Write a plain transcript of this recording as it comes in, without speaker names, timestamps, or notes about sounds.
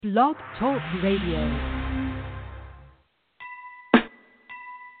Blog Talk Radio.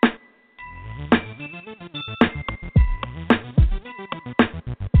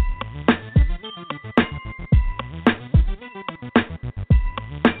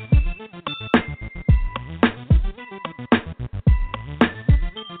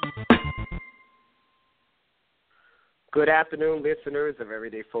 Good afternoon, listeners of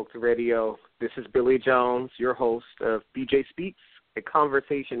Everyday Folks Radio. This is Billy Jones, your host of BJ Speaks, a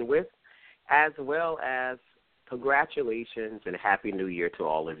conversation with, as well as congratulations and Happy New Year to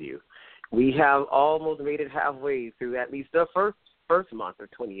all of you. We have almost made it halfway through at least the first month of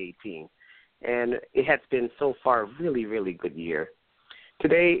 2018, and it has been so far a really, really good year.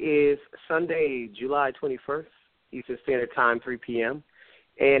 Today is Sunday, July 21st, Eastern Standard Time, 3 p.m.,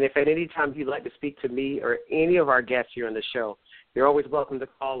 and if at any time you'd like to speak to me or any of our guests here on the show, you're always welcome to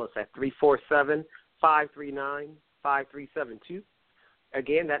call us at 347-539-5372.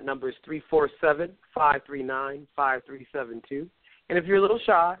 Again, that number is 347-539-5372. And if you're a little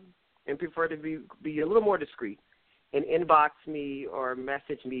shy and prefer to be a little more discreet and inbox me or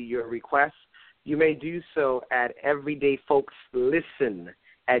message me your requests, you may do so at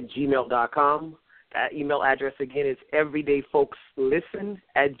everydayfolkslisten@gmail.com. That email address, again, is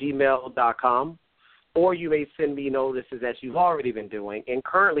everydayfolkslisten@gmail.com. Or you may send me notices as you've already been doing and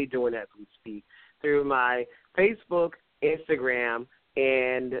currently doing as we speak through my Facebook, Instagram,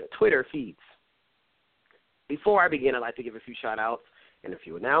 and Twitter feeds. Before I begin, I'd like to give a few shout-outs and a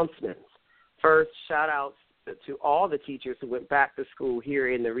few announcements. First, shout-outs to all the teachers who went back to school here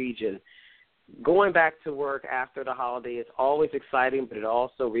in the region. Going back to work after the holiday is always exciting, but it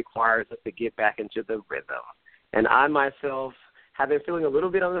also requires us to get back into the rhythm. And I myself have been feeling a little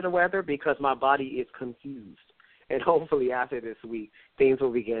bit under the weather because my body is confused. And hopefully after this week, things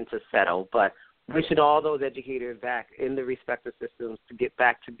will begin to settle. But wishing all those educators back in the respective systems to get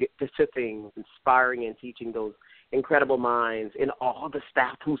to things, inspiring and teaching those incredible minds and all the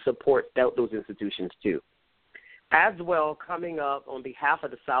staff who support those institutions too. As well, coming up on behalf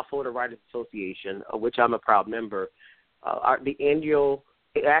of the South Florida Writers Association, of which I'm a proud member, the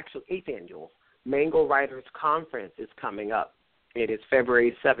 8th annual Mango Writers Conference is coming up. It is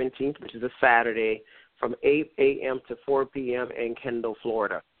February 17th, which is a Saturday, from 8 a.m. to 4 p.m. in Kendall,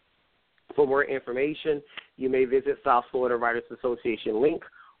 Florida. For more information, you may visit South Florida Writers Association link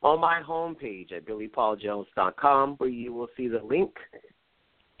on my homepage at billypauljones.com, where you will see the link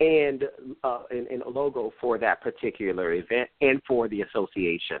and a logo for that particular event and for the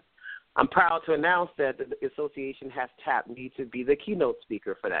association. I'm proud to announce that the association has tapped me to be the keynote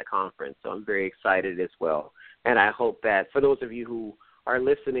speaker for that conference, so I'm very excited as well. And I hope that for those of you who are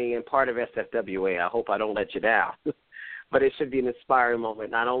listening and part of SFWA, I hope I don't let you down. But it should be an inspiring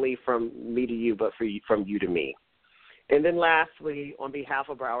moment, not only from me to you, but from you to me. And then lastly, on behalf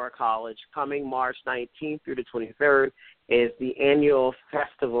of Broward College, coming March 19th through the 23rd is the annual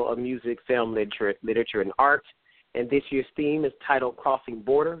Festival of Music, Film, Literature, and Art. And this year's theme is titled Crossing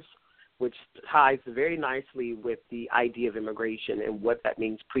Borders, which ties very nicely with the idea of immigration and what that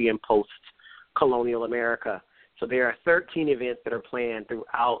means pre- and post-colonial America. So there are 13 events that are planned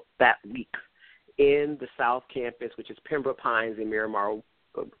throughout that week in the South Campus, which is Pembroke Pines and Miramar,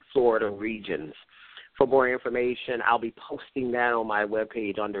 Florida regions. For more information, I'll be posting that on my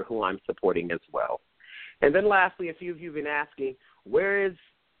webpage under who I'm supporting as well. And then lastly, a few of you have been asking, where is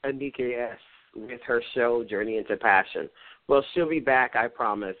Anika S. with her show, Journey into Passion? Well, she'll be back, I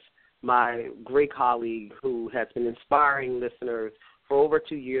promise. My great colleague who has been inspiring listeners for over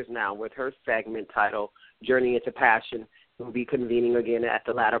 2 years now with her segment titled Journey into Passion will be convening again at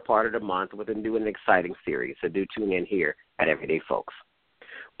the latter part of the month with a new and exciting series. So do tune in here at Everyday Folks.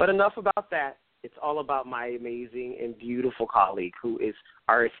 But enough about that. It's all about my amazing and beautiful colleague who is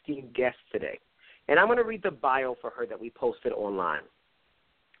our esteemed guest today. And I'm going to read the bio for her that we posted online.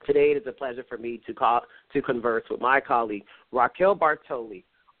 Today it is a pleasure for me to converse with my colleague, Rockell Bartoli,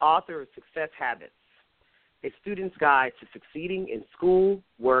 author of Success Habits, A Student's Guide to Succeeding in School,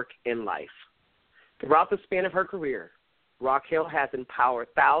 Work, and Life. Throughout the span of her career, Rockell has empowered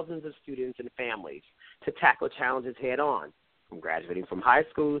thousands of students and families to tackle challenges head-on, from graduating from high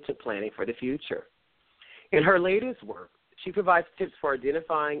school to planning for the future. In her latest work, she provides tips for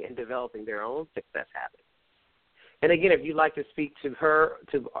identifying and developing their own success habits. And again, if you'd like to speak to her,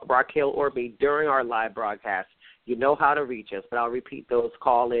 to Rockell or me during our live broadcast, you know how to reach us, but I'll repeat those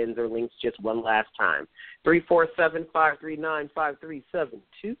call-ins or links just one last time.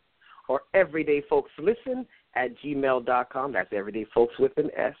 347-539-5372 or everydayfolkslisten@gmail.com. That's everydayfolks with an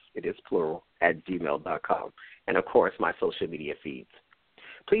S. It is plural, @gmail.com. And, of course, my social media feeds.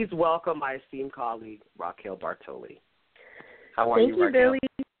 Please welcome my esteemed colleague, Rockell Bartoli. How are you, Rockell? Thank you, Billy.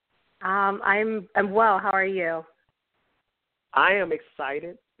 I'm well. How are you? I am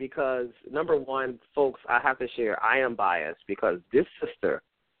excited because, number one, folks, I have to share, I am biased because this sister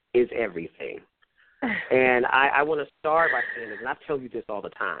is everything. And I want to start by saying this, and I tell you this all the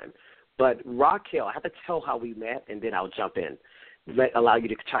time, but Rockell, I have to tell how we met, and then I'll jump in, allow you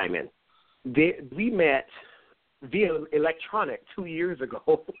to chime in. We met via electronic 2 years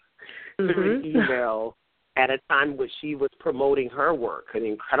ago through an email at a time when she was promoting her work, an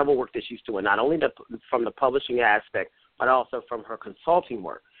incredible work that she's doing, not only from the publishing aspect, but also from her consulting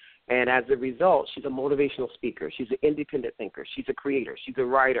work. And as a result, she's a motivational speaker. She's an independent thinker. She's a creator. She's a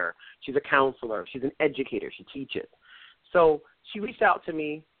writer. She's a counselor. She's an educator. She teaches. So she reached out to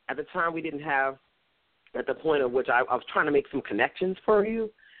me. At the time, we didn't have, at the point of which I was trying to make some connections for you.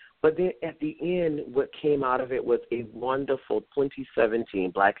 But then at the end, what came out of it was a wonderful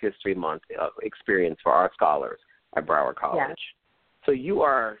 2017 Black History Month experience for our scholars at Broward College. Yes. So you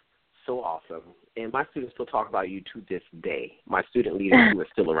are so awesome. And my students still talk about you to this day, my student leaders who are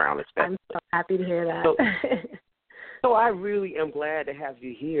still around especially. I'm so happy to hear that. So I really am glad to have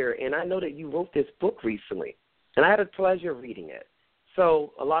you here. And I know that you wrote this book recently, and I had a pleasure reading it.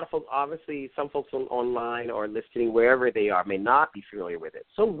 So a lot of folks, obviously, some folks online or listening, wherever they are, may not be familiar with it.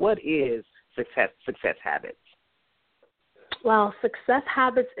 So what is Success Habits? Well, Success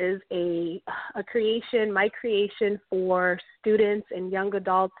Habits is a creation, my creation for students and young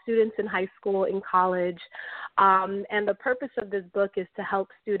adults, students in high school, in college. And the purpose of this book is to help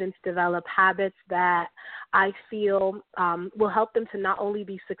students develop habits that I feel will help them to not only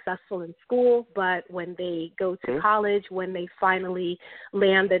be successful in school, but when they go to college, when they finally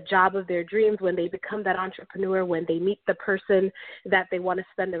land the job of their dreams, when they become that entrepreneur, when they meet the person that they want to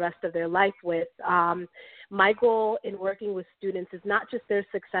spend the rest of their life with. My goal in working with students is not just their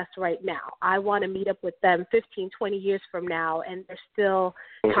success right now. I want to meet up with them 15, 20 years from now, and they're still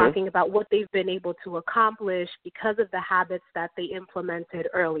talking about what they've been able to accomplish because of the habits that they implemented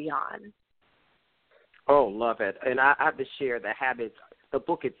early on. Oh, love it. And I have to share the habits. The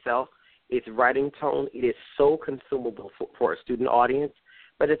book itself, its writing tone, it is so consumable for a student audience,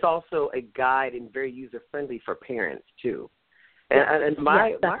 but it's also a guide and very user-friendly for parents, too. And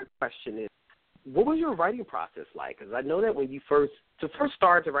my question is, what was your writing process like? Because I know that when you first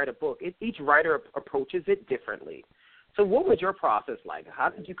start to write a book, each writer approaches it differently. So what was your process like? How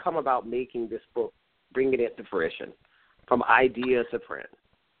did you come about making this book, bringing it to fruition, from idea to print?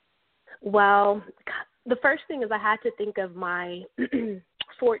 Well, the first thing is I had to think of my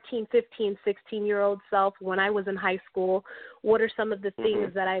 14, 15, 16-year-old self when I was in high school. What are some of the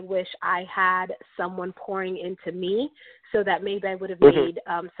things that I wish I had someone pouring into me so that maybe I would have made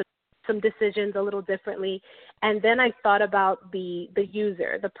some decisions a little differently. And then I thought about the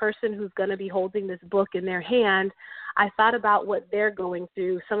user, the person who's going to be holding this book in their hand. I thought about what they're going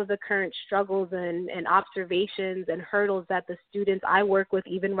through, some of the current struggles and observations and hurdles that the students I work with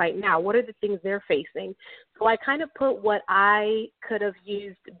even right now, what are the things they're facing? So I kind of put what I could have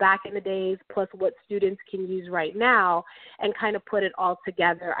used back in the days plus what students can use right now and kind of put it all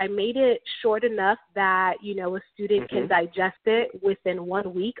together. I made it short enough that, a student can digest it within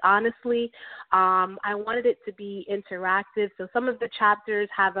 1 week, honestly. I wanted it to be interactive. So some of the chapters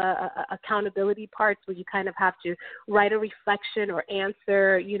have accountability parts where you kind of have to write a reflection or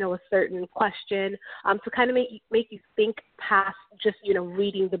answer, a certain question to kind of make you think past just,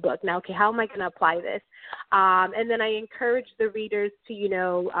 reading the book. Now, okay, how am I going to apply this? And then I encourage the readers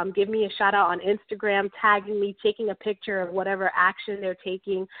to, give me a shout out on Instagram, tagging me, taking a picture of whatever action they're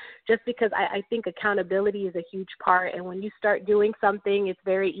taking, just because I think accountability is a huge part. And when you start doing something, it's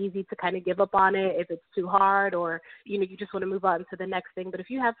very easy to kind of give up on it if it's too hard or, you just want to move on to the next thing. But if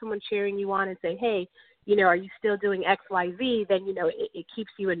you have someone cheering you on and say, hey, are you still doing X, Y, Z, then, it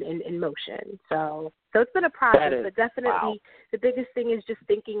keeps you in motion. So it's been a process, but definitely the biggest thing is just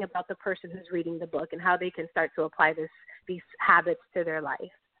thinking about the person who's reading the book and how they can start to apply these habits to their life.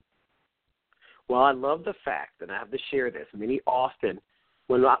 Well, I love the fact, and I have to share this, many often,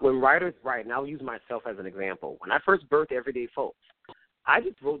 when writers write, and I'll use myself as an example, when I first birthed Everyday Folks, I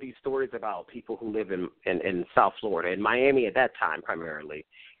just wrote these stories about people who live in South Florida, in Miami at that time primarily,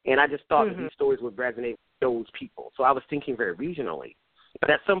 and I just thought that these stories would resonate with those people. So I was thinking very regionally.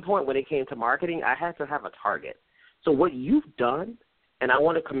 But at some point when it came to marketing, I had to have a target. So what you've done, and I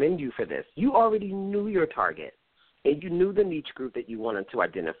want to commend you for this, you already knew your target, and you knew the niche group that you wanted to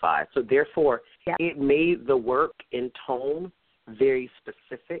identify. So therefore, it made the work in tone very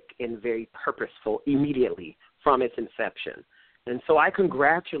specific and very purposeful immediately from its inception. And so I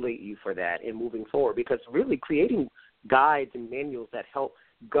congratulate you for that in moving forward, because really creating guides and manuals that help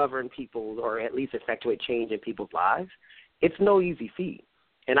govern people or at least effectuate change in people's lives, it's no easy feat.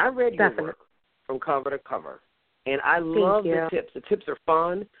 And I read your Definitely. work from cover to cover. And I love the tips. The tips are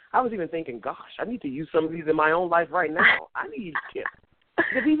fun. I was even thinking, gosh, I need to use some of these in my own life right now. I need tips.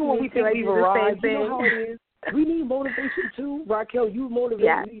 Because even when we think we've arrived, you know how it is. We need motivation too. Rockell, you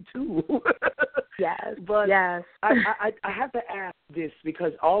motivate me too. Yes. But yes. I have to ask this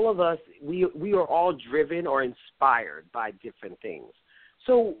because all of us, we are all driven or inspired by different things.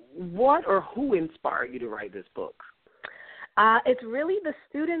 So what or who inspired you to write this book? It's really the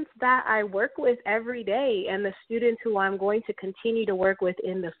students that I work with every day and the students who I'm going to continue to work with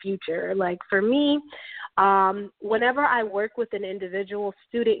in the future. Like for me, whenever I work with an individual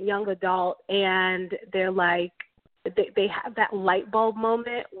student, young adult, and they're like, they have that light bulb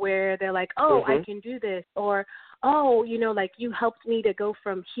moment where they're like, oh, I can do this, or, oh, you know, like you helped me to go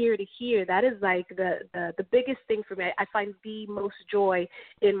from here to here. That is like the biggest thing for me. I find the most joy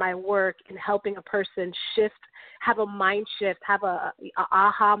in my work in helping a person shift, have a mind shift, have a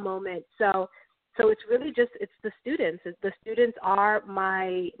aha moment. So it's really just, it's the students. The students are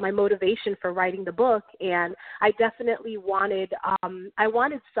my motivation for writing the book. And I definitely wanted, I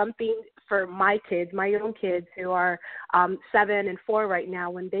wanted something for my kids, my own kids who are 7 and 4 right now.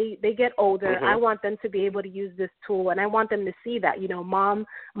 When they get older, I want them to be able to use this tool. And I want them to see that, you know, mom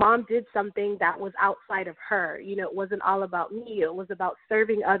did something that was outside of her. You know, it wasn't all about me. It was about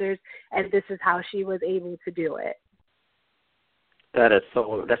serving others. And this is how she was able to do it.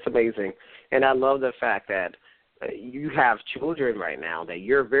 That's amazing. And I love the fact that you have children right now, that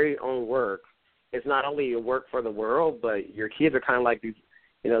your very own work is not only a work for the world, but your kids are kind of like these,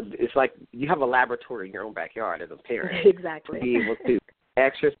 you know, it's like you have a laboratory in your own backyard as a parent. Exactly. To be able to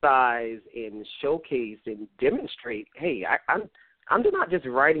exercise and showcase and demonstrate, hey, I'm not just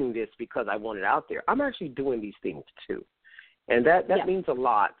writing this because I want it out there. I'm actually doing these things too. And that means a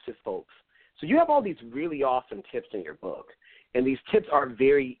lot to folks. So you have all these really awesome tips in your book. And these tips are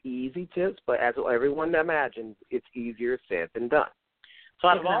very easy tips, but as everyone imagines, it's easier said than done. So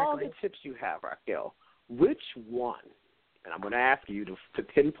out of all the tips you have, Rockell, which one, and I'm going to ask you to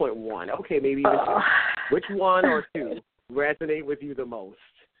pinpoint one, okay, maybe even two, which one or two resonate with you the most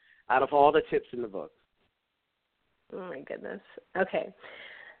out of all the tips in the book? Oh, my goodness. Okay.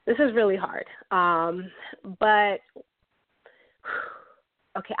 This is really hard. But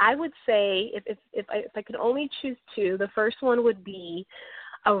okay, I would say if I could only choose two, the first one would be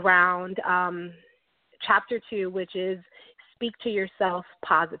around chapter 2, which is speak to yourself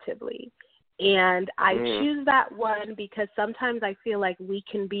positively. And I choose that one because sometimes I feel like we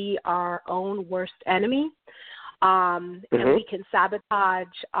can be our own worst enemy. And we can sabotage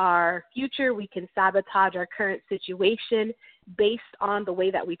our future. We can sabotage our current situation based on the way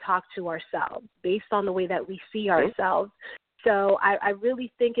that we talk to ourselves, based on the way that we see ourselves. So I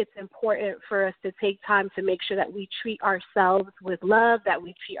really think it's important for us to take time to make sure that we treat ourselves with love, that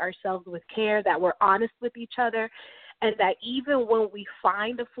we treat ourselves with care, that we're honest with each other, and that even when we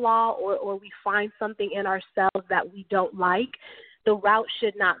find a flaw or we find something in ourselves that we don't like, the route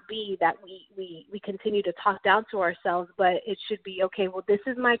should not be that we continue to talk down to ourselves, but it should be, okay, well, this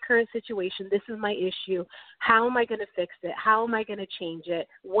is my current situation. This is my issue. How am I going to fix it? How am I going to change it?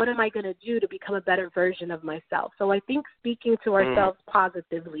 What am I going to do to become a better version of myself? So I think speaking to ourselves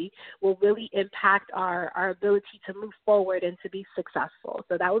positively will really impact our ability to move forward and to be successful.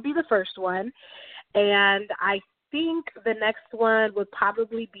 So that would be the first one. And I think the next one would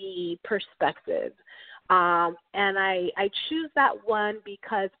probably be perspective. And I choose that one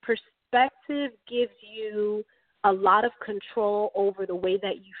because perspective gives you a lot of control over the way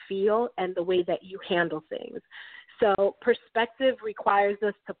that you feel and the way that you handle things. So perspective requires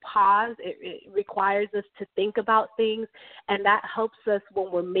us to pause. It requires us to think about things, and that helps us when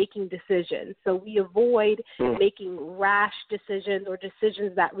we're making decisions. So we avoid making rash decisions or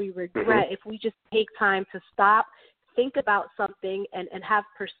decisions that we regret if we just take time to stop, think about something and have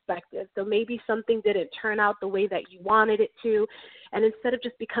perspective. So maybe something didn't turn out the way that you wanted it to, and instead of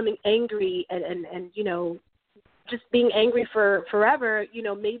just becoming angry and you know, just being angry for forever, you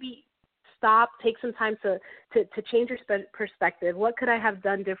know, maybe stop, take some time to change your perspective. What could I have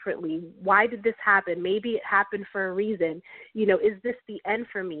done differently? Why did this happen? Maybe it happened for a reason. You know, is this the end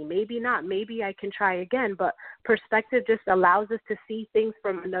for me? Maybe not. Maybe I can try again. But perspective just allows us to see things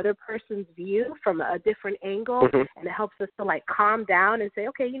from another person's view, from a different angle, and it helps us to like calm down and say,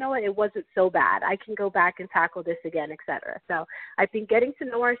 okay, you know what? It wasn't so bad. I can go back and tackle this again, etc. So I think getting to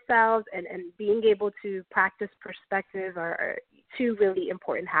know ourselves and being able to practice perspective are two really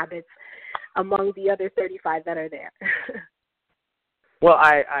important habits among the other 35 that are there. Well,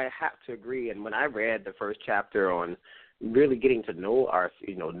 I have to agree. And when I read the first chapter on really getting to know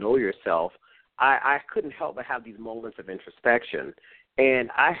know yourself, I couldn't help but have these moments of introspection. And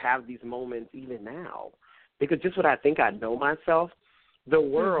I have these moments even now because just when I think I know myself, the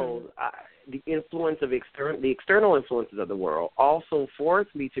world, the influence of the external influences of the world also force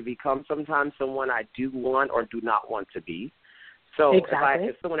me to become sometimes someone I do want or do not want to be. So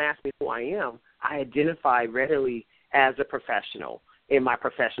if someone asks me who I am, I identify readily as a professional in my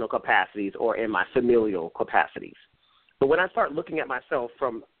professional capacities or in my familial capacities. But when I start looking at myself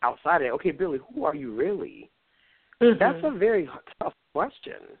from outside, okay, Billy, who are you really? That's a very tough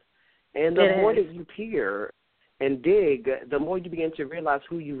question. And the more that you peer and dig, the more you begin to realize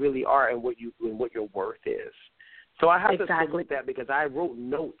who you really are and what your worth is. So I have to salute that because I wrote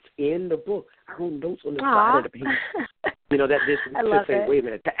notes in the book. I wrote notes on the side of the page. That this to say, wait a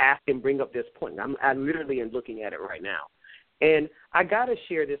minute, to ask and bring up this point. I'm literally looking at it right now. And I got to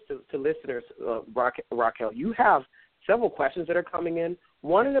share this to listeners, Rockell. You have several questions that are coming in.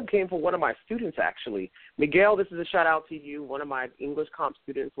 One of them came from one of my students, actually. Miguel, this is a shout-out to you, one of my English comp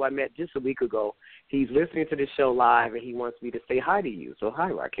students who I met just a week ago. He's listening to this show live, and he wants me to say hi to you. So hi,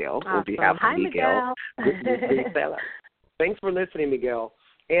 Rockell, on behalf of Miguel. Thanks for listening, Miguel.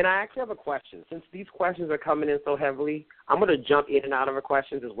 And I actually have a question. Since these questions are coming in so heavily, I'm going to jump in and out of our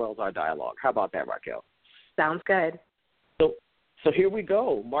questions as well as our dialogue. How about that, Rockell? Sounds good. So here we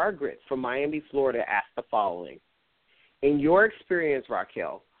go. Margaret from Miami, Florida asked the following. In your experience,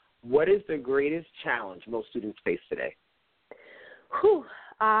 Rockell, what is the greatest challenge most students face today?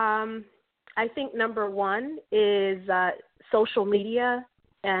 I think number one is social media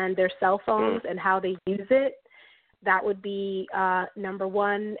and their cell phones and how they use it. That would be number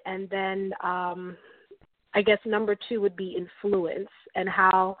one. And then I guess number two would be influence and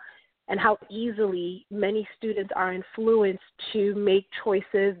how easily many students are influenced to make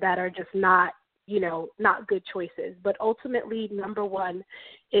choices that are just not good choices. But ultimately, number one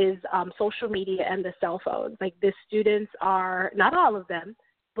is social media and the cell phones. Like the students are, not all of them,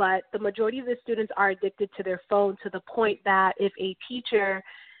 but the majority of the students are addicted to their phone to the point that if a teacher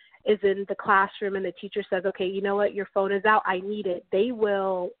is in the classroom and the teacher says, okay, you know what, your phone is out, I need it, they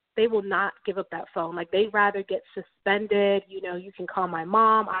will not give up that phone. Like they'd rather get suspended, you can call my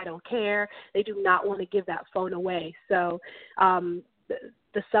mom, I don't care. They do not want to give that phone away. So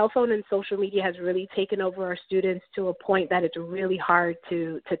the cell phone and social media has really taken over our students to a point that it's really hard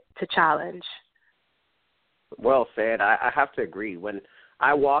to challenge. Well said. I have to agree. When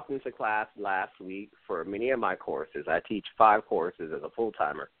I walked into class last week for many of my courses, I teach 5 courses as a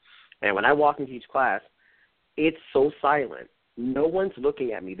full-timer, and when I walk into each class, it's so silent. No one's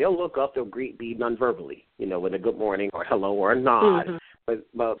looking at me. They'll look up, they'll greet me non-verbally, with a good morning or hello or a nod,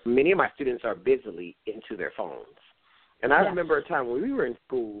 but many of my students are busily into their phones. And I remember a time when we were in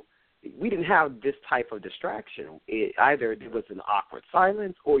school, we didn't have this type of distraction. Either it was an awkward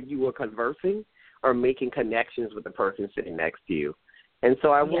silence or you were conversing or making connections with the person sitting next to you. And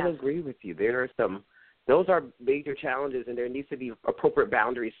so I will agree with you. Those are major challenges, and there needs to be appropriate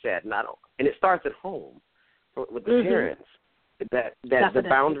boundaries set. And it starts at home with the parents, that the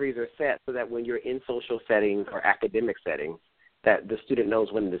boundaries are set so that when you're in social settings or academic settings, that the student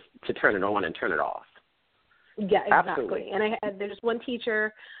knows when to turn it on and turn it off. Yeah, exactly. Absolutely. And there's one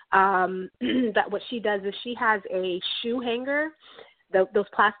teacher that what she does is she has a shoe hanger, those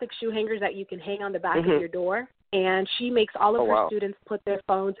plastic shoe hangers that you can hang on the back of your door, and she makes all of her students put their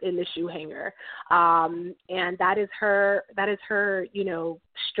phones in the shoe hanger. And that is her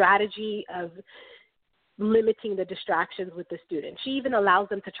strategy of limiting the distractions with the students. She even allows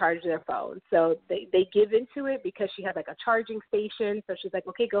them to charge their phones. So they give into it because she has like a charging station. So she's like,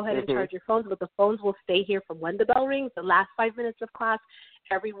 okay, go ahead and charge your phones, but the phones will stay here from when the bell rings, the last 5 minutes of class.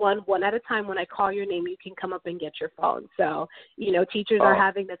 Everyone, one at a time, when I call your name, you can come up and get your phone. So, teachers are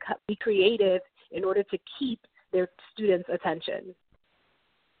having to be creative in order to keep their students' attention.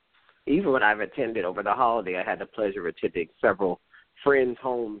 Even when I've attended over the holiday, I had the pleasure of attending several friends'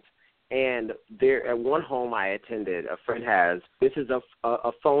 homes. And there, at one home I attended, a friend this is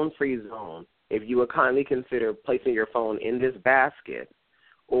a phone-free zone. If you would kindly consider placing your phone in this basket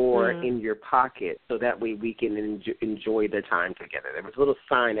or in your pocket, so that way we can enjoy the time together. There was a little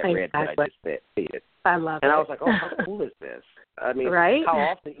sign that read that I just stated. I love it. And I was like, oh, how cool is this? I mean, how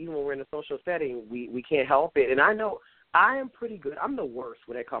often, even when we're in a social setting, we can't help it. And I know I am pretty good. I'm the worst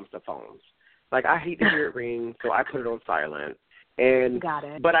when it comes to phones. Like, I hate to hear it ring, so I put it on silent. Got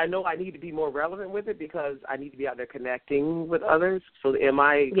it. But I know I need to be more relevant with it because I need to be out there connecting with others. So am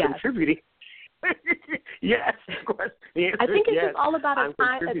I contributing? Yes, of course. I think it's just all about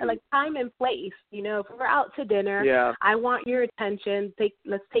time and place. If we're out to dinner, I want your attention.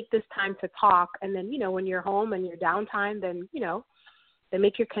 Let's take this time to talk. And then, when you're home and you're downtime, then, and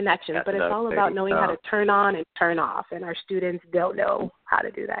make your connections. That's but it's all about knowing how to turn on and turn off, and our students don't know how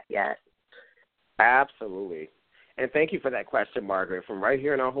to do that yet. Absolutely. And thank you for that question, Margaret, from right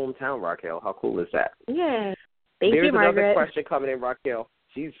here in our hometown, Rockell. How cool is that? Yeah. Thank There's you, Margaret. There's another question coming in, Rockell.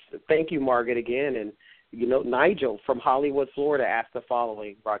 Thank you, Margaret, again. And, Nigel from Hollywood, Florida, asked the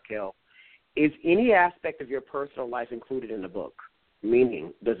following, Rockell. Is any aspect of your personal life included in the book?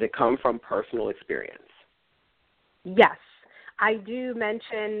 Meaning, does it come from personal experience? Yes. I do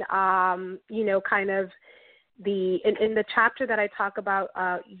mention, kind of in the chapter that I talk about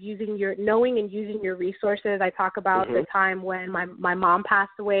knowing and using your resources. I talk about the time when my mom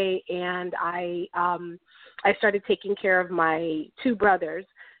passed away, and I started taking care of my two brothers.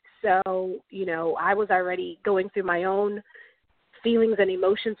 So, I was already going through my own feelings and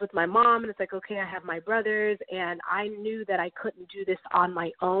emotions with my mom, and it's like, okay, I have my brothers, and I knew that I couldn't do this on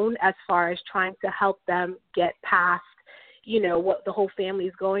my own as far as trying to help them get past what the whole family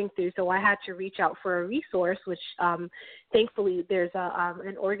is going through. So I had to reach out for a resource, which thankfully there's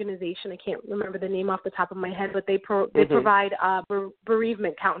an organization, I can't remember the name off the top of my head, but they provide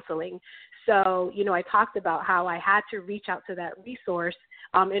bereavement counseling. So, I talked about how I had to reach out to that resource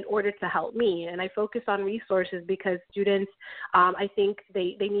in order to help me. And I focus on resources because students, I think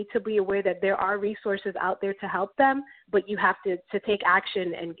they need to be aware that there are resources out there to help them, but you have to take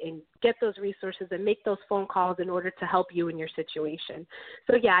action and get those resources and make those phone calls in order to help you in your situation.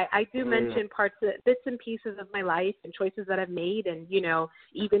 So, yeah, I do mention bits and pieces of my life and choices that I've made, and,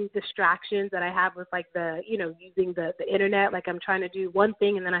 even distractions that I have with, like, using the internet. Like, I'm trying to do one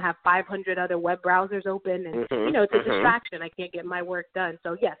thing and then I have 500 other web browsers open, and, it's a distraction. I can't get my work done.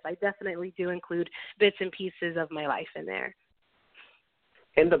 So, yes, I definitely do include bits and pieces of my life in there.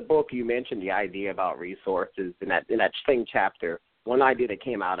 In the book, you mentioned the idea about resources. In that same chapter, one idea that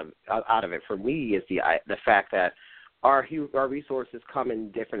came out of it for me is the fact that our resources come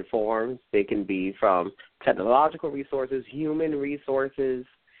in different forms. They can be from technological resources, human resources,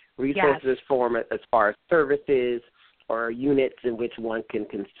 as far as services or units in which one can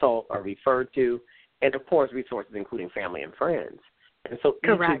consult or refer to, and, of course, resources including family and friends. And so each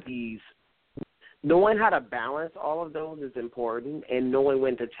of these, knowing how to balance all of those is important, and knowing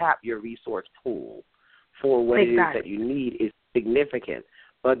when to tap your resource pool for what it is that you need is significant.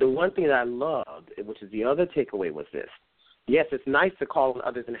 But the one thing that I loved, which is the other takeaway, was this. Yes, it's nice to call on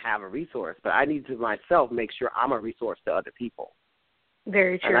others and have a resource, but I need to myself make sure I'm a resource to other people.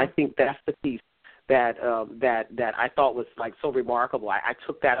 Very true. And I think that's the piece that I thought was, like, so remarkable. I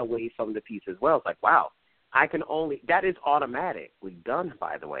took that away from the piece as well. It's like, wow, that is automatically done,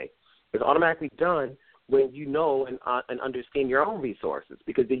 by the way. It's automatically done when you know and understand your own resources,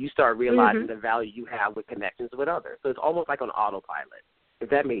 because then you start realizing the value you have with connections with others. So it's almost like on autopilot, if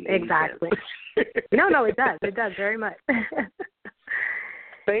that made any sense. No, it does. It does very much.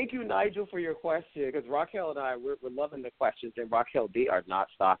 Thank you, Nigel, for your question, because Rockell and I, we're loving the questions, and Rockell, they are not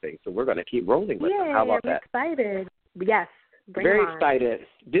stopping, so we're going to keep rolling with them. How about that? I'm excited. Yes. Very excited.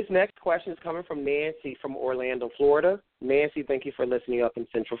 This next question is coming from Nancy from Orlando, Florida. Nancy, thank you for listening up in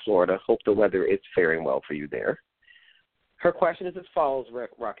Central Florida. Hope the weather is faring well for you there. Her question is as follows,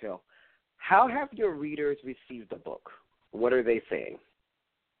 Rockell. How have your readers received the book? What are they saying?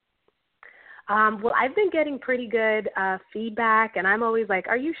 Well, I've been getting pretty good feedback, and I'm always like,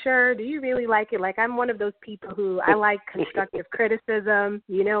 are you sure? Do you really like it? Like, I'm one of those people who I like constructive criticism,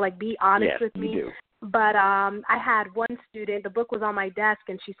 like, be honest with me. You do. But I had one student, the book was on my desk,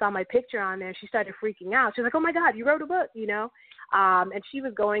 and she saw my picture on there. She started freaking out. She was like, oh, my God, you wrote a book, and she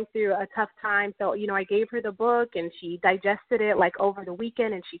was going through a tough time. So, I gave her the book, and she digested it, like, over the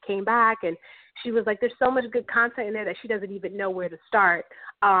weekend, and she came back, and she was like, there's so much good content in there that she doesn't even know where to start.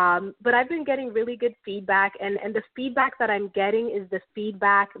 But I've been getting really good feedback, and the feedback that I'm getting is the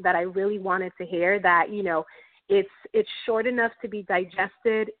feedback that I really wanted to hear, that, it's short enough to be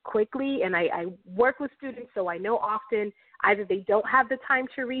digested quickly, and I work with students, so I know often either they don't have the time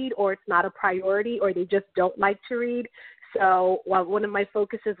to read, or it's not a priority, or they just don't like to read. So one of my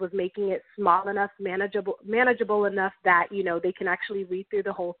focuses was making it small enough, manageable enough that, they can actually read through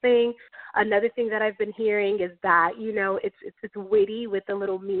the whole thing. Another thing that I've been hearing is that, it's witty with the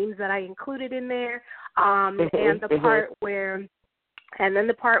little memes that I included in there, and the part where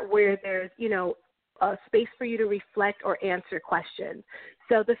there's, a space for you to reflect or answer questions.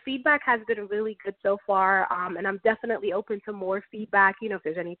 So the feedback has been really good so far, and I'm definitely open to more feedback, if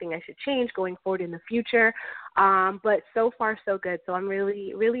there's anything I should change going forward in the future. But so far, so good. So I'm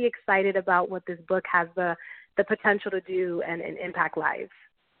really, really excited about what this book has the potential to do and impact lives.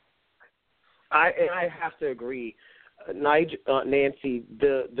 I have to agree. Nancy,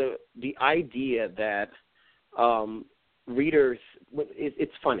 the idea that readers,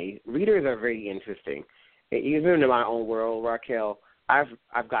 it's funny. Readers are very interesting. Even in my own world, Rockell,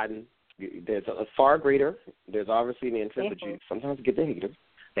 I've gotten, there's a far greater, there's obviously an interest, but you sometimes get the haters.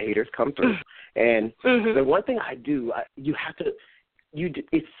 The haters come through. And the one thing I do, you have to,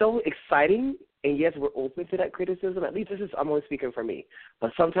 it's so exciting, and yes, we're open to that criticism. At least I'm only speaking for me.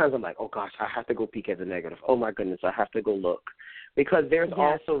 But sometimes I'm like, oh, gosh, I have to go peek at the negative. Oh, my goodness, I have to go look. Because there's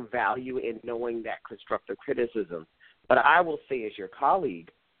also value in knowing that constructive criticism. But I will say as your colleague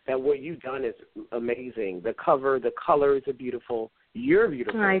that what you've done is amazing. The cover, the colors are beautiful. You're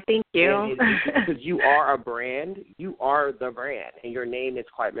beautiful. All right, thank you. Because you are a brand. You are the brand, and your name is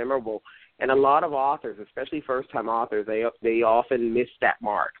quite memorable. And a lot of authors, especially first-time authors, they often miss that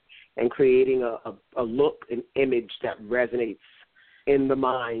mark and creating a look, an image that resonates in the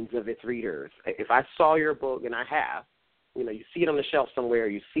minds of its readers. If I saw your book, and I have, you see it on the shelf somewhere,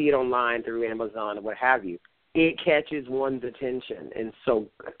 you see it online through Amazon or what have you, it catches one's attention. And so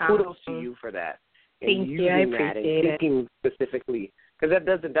kudos to you for that. And thank you. I appreciate it. Thinking specifically, because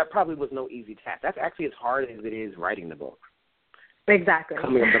that probably was no easy task. That's actually as hard as it is writing the book. Exactly.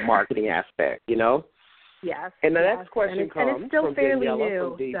 Coming with the marketing aspect, Yes. And the next question comes and it's still from fairly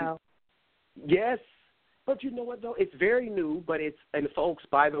Daniela, new. So. Yes, but you know what though? It's very new, but and folks,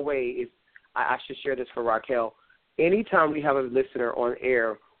 by the way, I should share this for Rockell. Anytime we have a listener on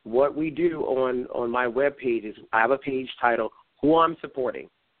air, what we do on my webpage is I have a page titled Who I'm Supporting.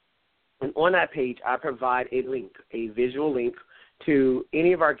 And on that page, I provide a link, a visual link to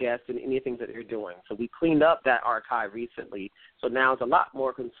any of our guests and anything that they're doing. So we cleaned up that archive recently, so now it's a lot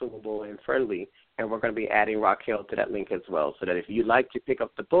more consumable and friendly, and we're going to be adding Rockell to that link as well, so that if you'd like to pick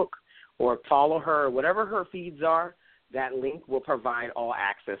up the book or follow her, whatever her feeds are, that link will provide all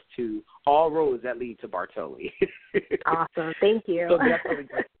access to all roads that lead to Bartoli. Awesome. Thank you. So definitely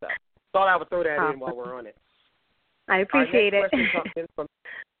great stuff. Thought I would throw that in while we're on it. I appreciate it.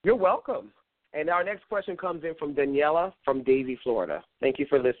 You're welcome. And our next question comes in from Daniela from Davie, Florida. Thank you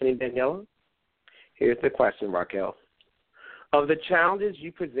for listening, Daniela. Here's the question, Rockell. Of the challenges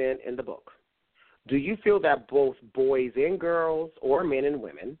you present in the book, do you feel that both boys and girls or men and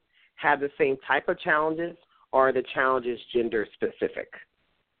women have the same type of challenges, or are the challenges gender specific?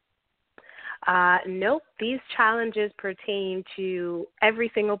 Nope. These challenges pertain to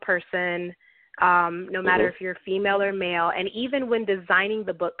every single person, no matter if you're female or male. And even when designing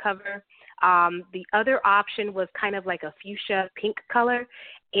the book cover, the other option was kind of like a fuchsia pink color.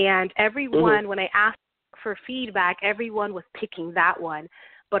 And everyone, when I asked for feedback, everyone was picking that one.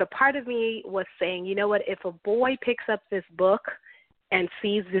 But a part of me was saying, you know what, if a boy picks up this book and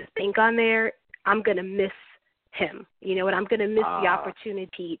sees this pink on there, I'm going to miss him. You know what, I'm going to miss the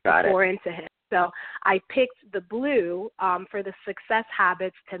opportunity to pour into him. So I picked the blue for the success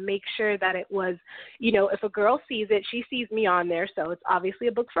habits to make sure that it was, if a girl sees it, she sees me on there. So it's obviously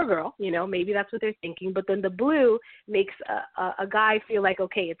a book for a girl, maybe that's what they're thinking. But then the blue makes a guy feel like,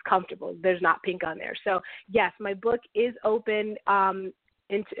 okay, it's comfortable. There's not pink on there. So, yes, my book is open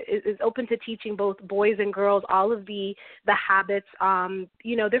is open to teaching both boys and girls all of the habits.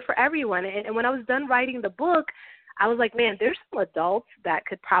 They're for everyone. And when I was done writing the book, I was like, man, there's some adults that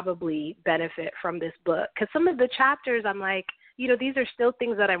could probably benefit from this book. Because some of the chapters, I'm like, these are still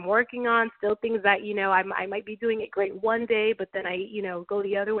things that I'm working on, still things that, I might be doing it great one day, but then I, go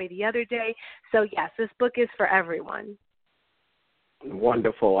the other way the other day. So, yes, this book is for everyone.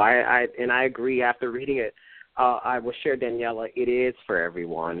 Wonderful. I agree. After reading it, I will share, Daniela, it is for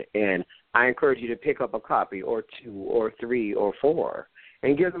everyone. And I encourage you to pick up a copy or 2 or 3 or 4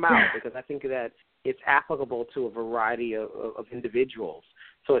 and give them out, because I think that it's applicable to a variety of individuals.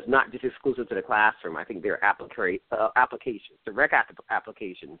 So it's not just exclusive to the classroom. I think there are applications, direct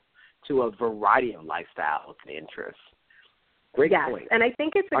applications to a variety of lifestyles and interests. Great point. And I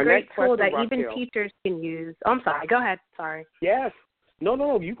think it's a great tool that even teachers can use. Oh, I'm sorry. Go ahead. Sorry. Yes.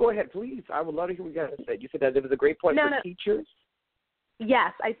 No, you go ahead, please. I would love to hear what you guys said. You said that it was a great point for teachers?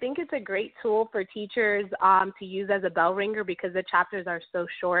 Yes, I think it's a great tool for teachers to use as a bell ringer, because the chapters are so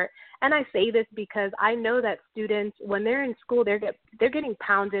short. And I say this because I know that students, when they're in school, they're getting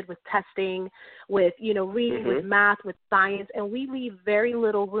pounded with testing, with reading, with math, with science, and we leave very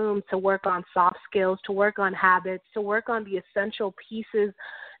little room to work on soft skills, to work on habits, to work on the essential pieces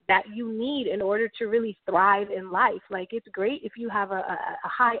that you need in order to really thrive in life. Like, it's great if you have a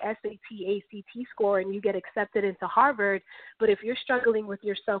high SAT, ACT score and you get accepted into Harvard, but if you're struggling with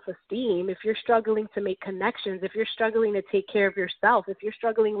your self-esteem, if you're struggling to make connections, if you're struggling to take care of yourself, if you're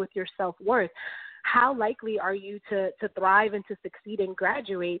struggling with your self-worth, how likely are you to thrive and to succeed and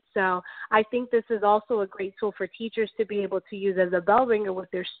graduate? So I think this is also a great tool for teachers to be able to use as a bell ringer with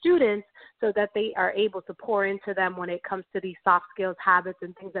their students so that they are able to pour into them when it comes to these soft skills, habits,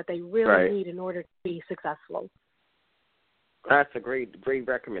 and things that they really need in order to be successful. That's a great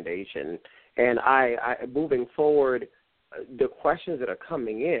recommendation. And I moving forward, the questions that are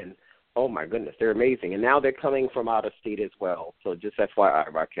coming in, oh my goodness, they're amazing. And now they're coming from out of state as well. So just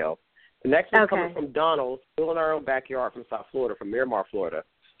FYI, Rockell. The next one's coming from Donald, still in our own backyard from South Florida, from Miramar, Florida.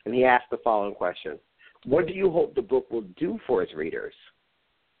 And he asked the following question: what do you hope the book will do for its readers?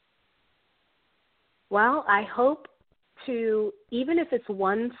 Well, I hope to, even if it's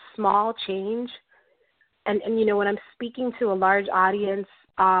one small change, and you know, when I'm speaking to a large audience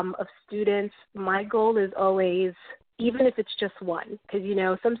of students, my goal is always, even if it's just one, because, you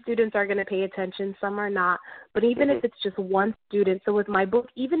know, some students are going to pay attention, some are not, but even if it's just one student, so with my book,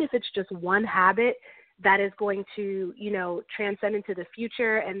 even if it's just one habit that is going to, you know, transcend into the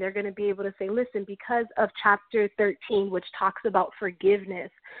future, and they're going to be able to say, listen, because of chapter 13, which talks about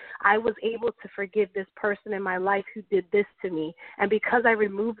forgiveness, I was able to forgive this person in my life who did this to me. And because I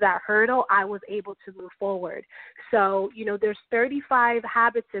removed that hurdle, I was able to move forward. So, you know, there's 35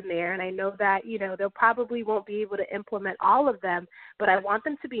 habits in there, and I know that, you know, they'll probably won't be able to implement all of them, but I want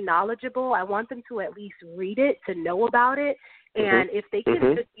them to be knowledgeable. I want them to at least read it, to know about it. And if they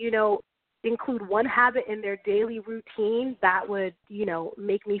can just, you know, include one habit in their daily routine, that would, you know,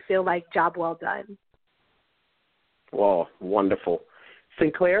 make me feel like job well done. Well, wonderful.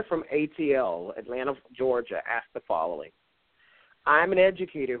 Sinclair from ATL, Atlanta, Georgia, asked the following: I'm an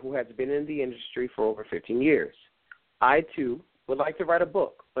educator who has been in the industry for over 15 years. I, too, would like to write a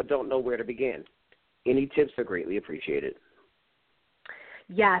book, but don't know where to begin. Any tips are greatly appreciated.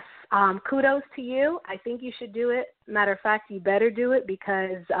 Yes. Kudos to you. I think you should do it. Matter of fact, you better do it,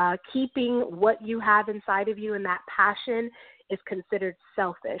 because keeping what you have inside of you and that passion is considered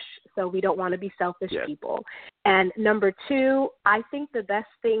selfish. So we don't want to be selfish people. And number two, I think the best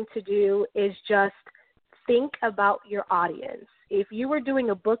thing to do is just think about your audience. If you were doing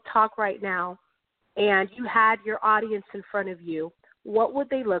a book talk right now and you had your audience in front of you, what would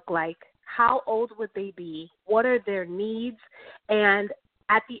they look like? How old would they be? What are their needs? And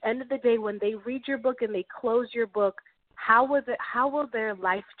at the end of the day, when they read your book and they close your book, how will their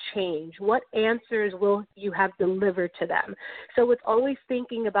life change? What answers will you have delivered to them? So it's always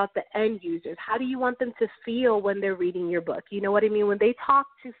thinking about the end users. How do you want them to feel when they're reading your book? You know what I mean? When they talk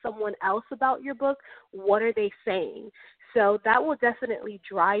to someone else about your book, what are they saying? So that will definitely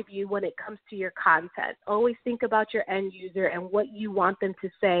drive you when it comes to your content. Always think about your end user and what you want them to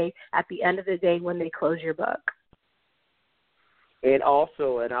say at the end of the day when they close your book. And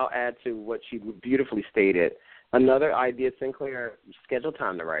also, and I'll add to what she beautifully stated, another idea, Sinclair, schedule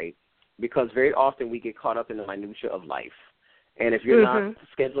time to write, because very often we get caught up in the minutia of life. And if you're not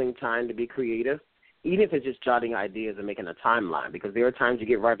scheduling time to be creative, even if it's just jotting ideas and making a timeline, because there are times you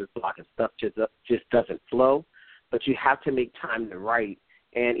get writer's block and stuff just doesn't flow, but you have to make time to write.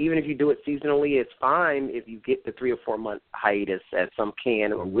 And even if you do it seasonally, it's fine if you get the 3 or 4 month hiatus, as some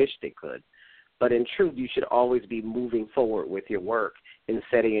can or wish they could. But in truth, you should always be moving forward with your work and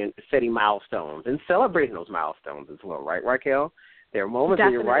setting milestones and celebrating those milestones as well, right, Rockell? There are moments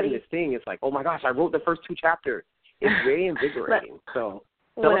when you're writing this thing, it's like, oh, my gosh, I wrote the first 2 chapters. It's very invigorating. So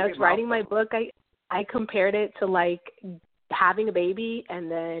when I was writing my book, I compared it to, like, having a baby and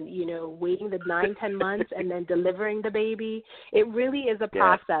then, you know, waiting the 9-10 months and then delivering the baby. It really is a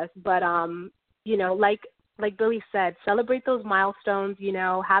process. But, you know, like Billy said, celebrate those milestones, you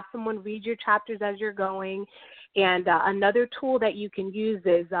know, have someone read your chapters as you're going. And another tool that you can use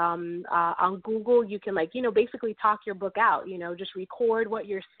is on Google, you can, like, you know, basically talk your book out, you know, just record what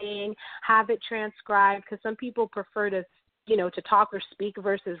you're saying, have it transcribed, because some people prefer to, you know, to talk or speak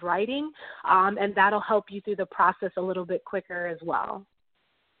versus writing, and that'll help you through the process a little bit quicker as well.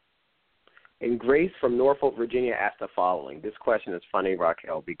 And Grace from Norfolk, Virginia asked the following. This question is funny,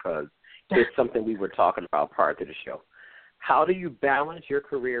 Rockell, because it's something we were talking about prior to the show. How do you balance your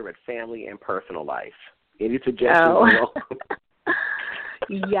career with family and personal life? Any suggestions?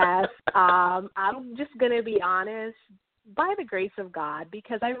 Yes. I'm just going to be honest, by the grace of God,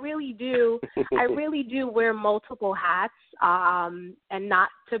 because I really do wear multiple hats, and not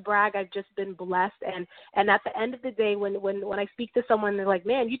to brag, I've just been blessed. And at the end of the day, when I speak to someone, they're like,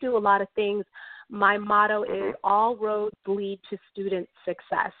 man, you do a lot of things. My motto is all roads lead to student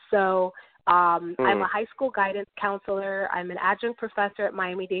success. So I'm a high school guidance counselor. I'm an adjunct professor at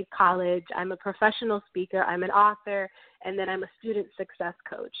Miami-Dade College. I'm a professional speaker. I'm an author. And then I'm a student success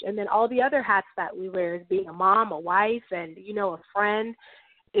coach. And then all the other hats that we wear is being a mom, a wife, and, you know, a friend.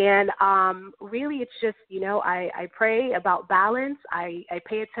 And really it's just, I pray about balance. I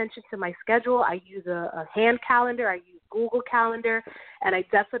pay attention to my schedule. I use a hand calendar. I use Google Calendar. And I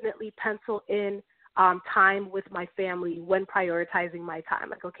definitely pencil in time with my family when prioritizing my time.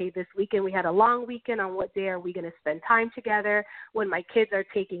 Like, okay, this weekend we had a long weekend. On what day are we going to spend time together? When my kids are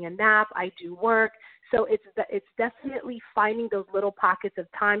taking a nap, I do work. So it's definitely finding those little pockets of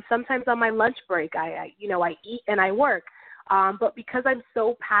time. Sometimes on my lunch break, I eat and I work. But because I'm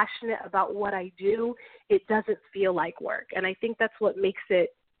so passionate about what I do, it doesn't feel like work. And I think that's what makes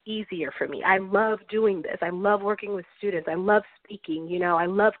it easier for me. I love doing this. I love working with students. I love speaking. I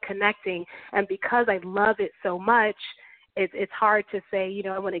love connecting. And because I love it so much, it's hard to say,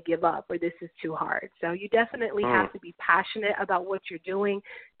 I want to give up or this is too hard. So you definitely have to be passionate about what you're doing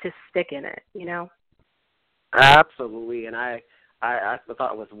to stick in it, Absolutely. And I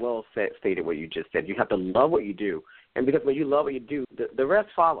thought it was well stated what you just said. You have to love what you do. And because when you love what you do, the rest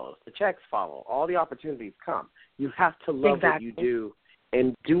follows. The checks follow. All the opportunities come. You have to love what you do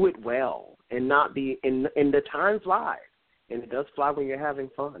and do it well and not be – and the time flies. And it does fly when you're having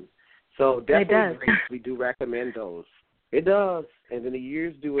fun. So definitely, Grace, we do recommend those. It does. And then the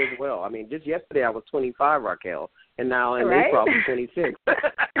years do as well. I mean, just yesterday I was 25, Rockell, and now in April I'm 26.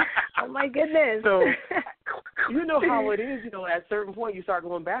 Oh, my goodness. So you know how it is, at a certain point you start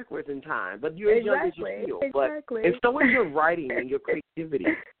going backwards in time, but you're as young as you feel. Exactly. And so is your writing and your creativity,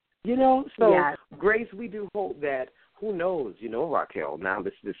 So, Grace, we do hope that, who knows, Rockell, now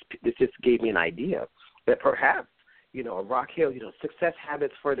this just gave me an idea that perhaps, Rockell, success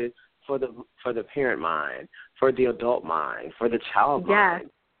habits for the parent mind, for the adult mind, for the child mind.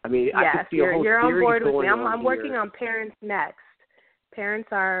 I mean, I can see a whole you're on series board with going me. I'm on working here. on parents next. Parents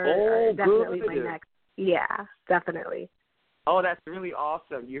are definitely my next. Yeah, definitely. Oh, that's really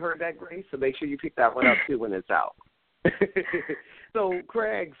awesome. You heard that, Grace? So make sure you pick that one up, too, when it's out. So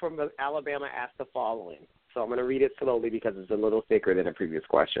Craig from Alabama asked the following. So I'm going to read it slowly because it's a little thicker than the previous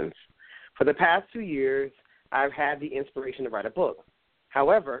questions. For the past 2 years, I've had the inspiration to write a book.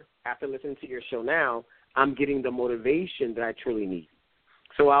 However, after listening to your show now, I'm getting the motivation that I truly need.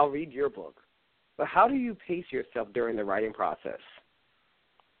 So I'll read your book. But how do you pace yourself during the writing process?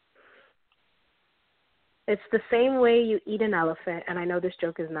 It's the same way you eat an elephant, and I know this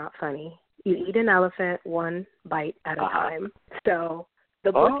joke is not funny. You eat an elephant one bite at a time. So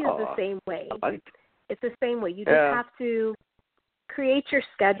the book is the same way. It's the same way. You just have to create your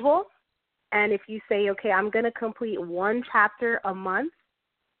schedule, and if you say, okay, I'm going to complete one chapter a month,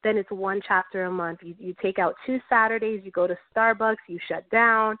 then it's one chapter a month. You take out 2 Saturdays, you go to Starbucks, you shut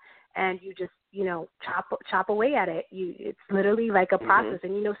down, and you just, chop away at it. It's literally like a process.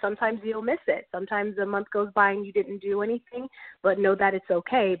 And, sometimes you'll miss it. Sometimes a month goes by and you didn't do anything, but know that it's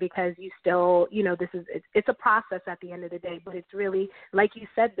okay because you still, it's a process at the end of the day. But it's really, like you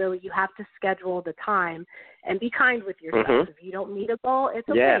said, Billy, you have to schedule the time and be kind with yourself. If you don't meet a goal, it's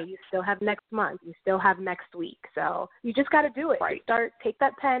okay. You still have next month. You still have next week. So you just got to do it. Take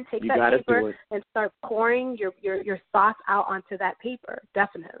that pen, take that paper, and start pouring your thoughts out onto that paper.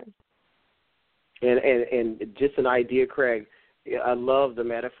 Definitely. And just an idea, Craig, I love the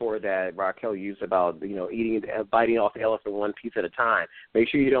metaphor that Rockell used about, biting off the elephant one piece at a time. Make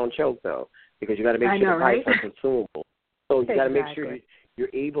sure you don't choke, though, because you got to make sure the bites are consumable. So you got to make sure you're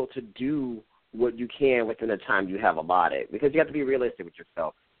able to do what you can within the time you have allotted, because you have to be realistic with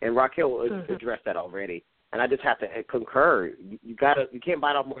yourself. And Rockell addressed that already. And I just have to concur. You can't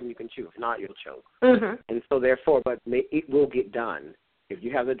bite off more than you can chew. If not, you'll choke. And so therefore, but it will get done. If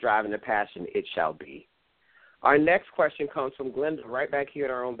you have the drive and the passion, it shall be. Our next question comes from Glenda, right back here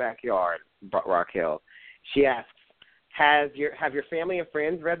in our own backyard, Rockell. She asks, have your family and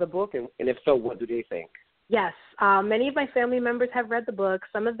friends read the book? And if so, what do they think? Yes. Many of my family members have read the book.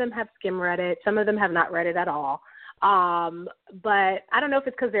 Some of them have skim-read it. Some of them have not read it at all. But I don't know if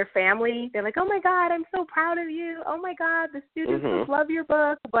it's because they're family. They're like, oh, my God, I'm so proud of you. Oh, my God, the students love your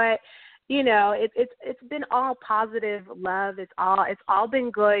book. But it's been all positive love. It's all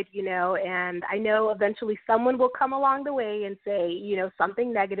been good, and I know eventually someone will come along the way and say,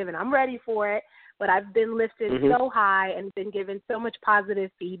 something negative, and I'm ready for it. But I've been lifted so high and been given so much positive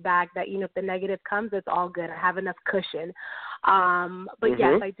feedback that, if the negative comes, it's all good. I have enough cushion. But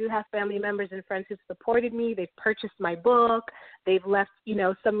yes, I do have family members and friends who've supported me. They've purchased my book. They've left,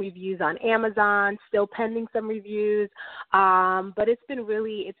 some reviews on Amazon, still pending some reviews. But it's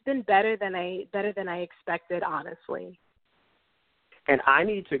been better than I expected, honestly. And I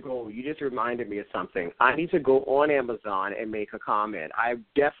need to go. You just reminded me of something. I need to go on Amazon and make a comment. I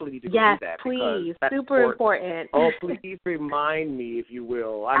definitely need to go do that. Yes, please. That's super important. Oh, please remind me, if you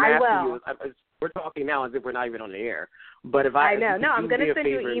will. I will. We're talking now as if we're not even on the air. But if I know. If No, I'm going to send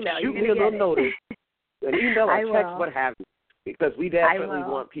you an email. Shoot me a little notice, an email or text, will. what have you. Because we definitely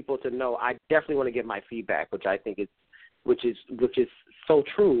want people to know. I definitely want to get my feedback, which I think is, which is so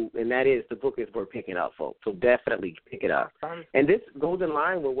true, and that is the book is worth picking up, folks. So definitely pick it up. And this goes in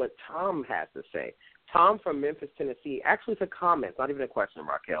line with what Tom has to say. Tom from Memphis, Tennessee, actually it's a comment, not even a question,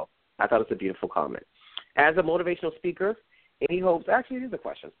 Rockell. I thought it was a beautiful comment. As a motivational speaker, any hopes, actually it is a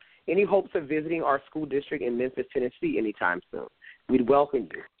question, any hopes of visiting our school district in Memphis, Tennessee anytime soon? We'd welcome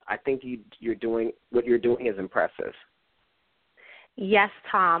you. I think what you're doing is impressive. Yes,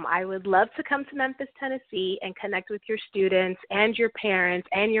 Tom. I would love to come to Memphis, Tennessee and connect with your students and your parents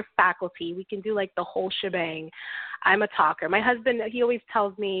and your faculty. We can do like the whole shebang. I'm a talker. My husband, he always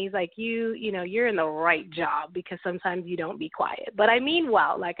tells me, he's like, you're in the right job because sometimes you don't be quiet. But I mean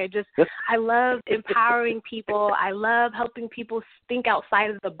well. Like I love empowering people. I love helping people think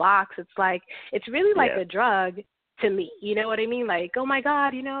outside of the box. It's really like a drug to me. You know what I mean? Like, oh my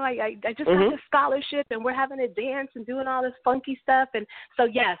God, I just got this scholarship and we're having a dance and doing all this funky stuff. And so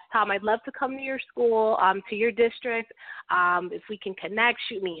yes, Tom, I'd love to come to your school, to your district. If we can connect,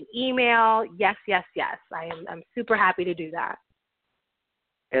 shoot me an email. Yes. I'm super happy to do that.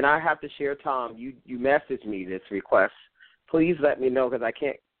 And I have to share, Tom, you messaged me this request. Please let me know because I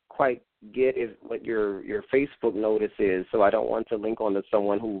can't quite get what your Facebook notice is, so I don't want to link onto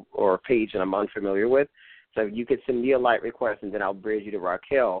someone or a page that I'm unfamiliar with. So you could send me a light request, and then I'll bridge you to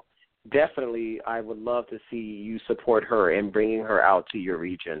Rockell. Definitely, I would love to see you support her and bringing her out to your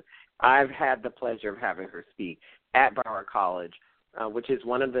region. I've had the pleasure of having her speak at Broward College, which is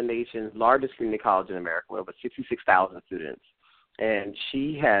one of the nation's largest community colleges in America, with over 66,000 students. And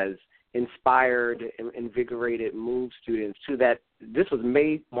she has inspired and invigorated, moved students to that. This was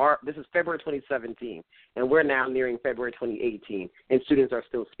February 2017, and we're now nearing February 2018, and students are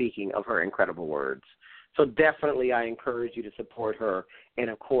still speaking of her incredible words. So definitely I encourage you to support her. And,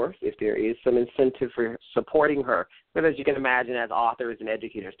 of course, if there is some incentive for supporting her, because as you can imagine, as authors and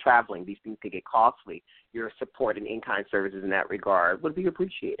educators traveling, these things can get costly. Your support and in-kind services in that regard would be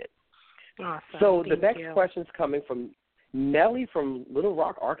appreciated. Awesome. So the Thank next you. question is coming from Nellie from Little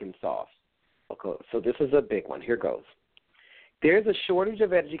Rock, Arkansas. Okay, so this is a big one. Here goes. There's a shortage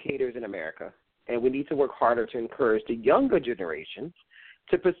of educators in America, and we need to work harder to encourage the younger generations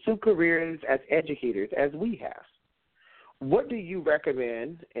to pursue careers as educators as we have. What do you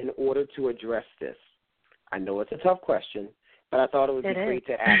recommend in order to address this? I know it's a tough question, but I thought it would be great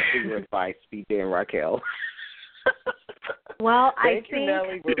to ask for your advice, BJ and Rockell. Well, Thank you,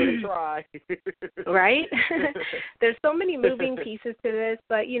 Nellie. We're going to try. Right? There's so many moving pieces to this,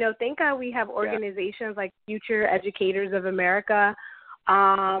 but, thank God we have organizations like Future Educators of America.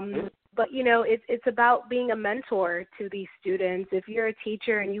 But, it's about being a mentor to these students. If you're a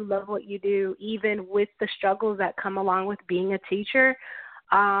teacher and you love what you do, even with the struggles that come along with being a teacher,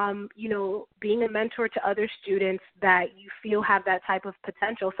 being a mentor to other students that you feel have that type of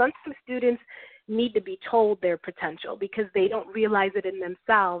potential. Sometimes students need to be told their potential because they don't realize it in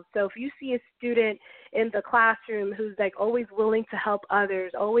themselves. So if you see a student in the classroom who's like always willing to help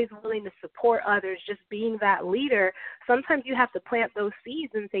others, always willing to support others, just being that leader, sometimes you have to plant those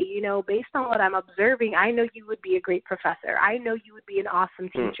seeds and say, based on what I'm observing, I know you would be a great professor. I know you would be an awesome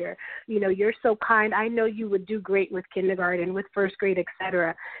teacher. You're so kind. I know you would do great with kindergarten, with first grade, et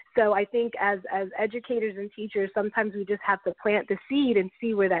cetera. So I think as educators and teachers, sometimes we just have to plant the seed and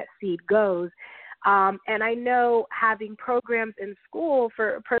see where that seed goes. And I know having programs in school,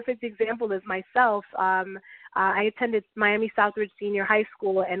 for a perfect example is myself. I attended Miami Southridge Senior High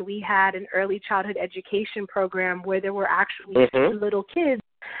School, and we had an early childhood education program where there were actually little kids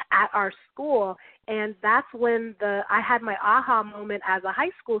at our school. And that's when I had my aha moment as a high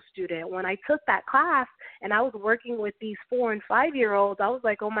school student. When I took that class and I was working with these 4- and 5-year-olds, I was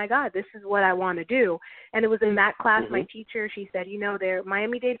like, oh, my God, this is what I want to do. And it was in that class, my teacher, she said,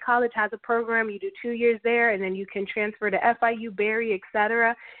 Miami-Dade College has a program. You do 2 years there, and then you can transfer to FIU, Berry, et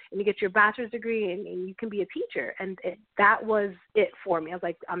cetera, and you get your bachelor's degree, and you can be a teacher. And that was it for me. I was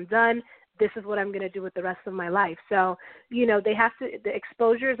like, I'm done. This is what I'm going to do with the rest of my life. So, the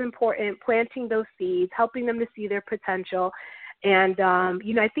exposure is important, planting those seeds, helping them to see their potential. And,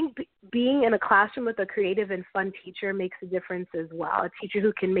 I think being in a classroom with a creative and fun teacher makes a difference as well. A teacher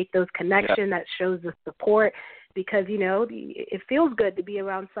who can make those connections, that shows the support, because, it feels good to be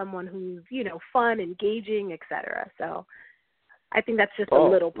around someone who's, fun, engaging, et cetera. So I think that's just a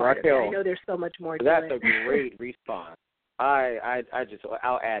little part of it. I know there's so much more to it. That's a great response.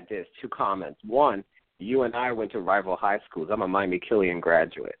 I'll add this, 2 comments. One, you and I went to rival high schools. I'm a Miami Killian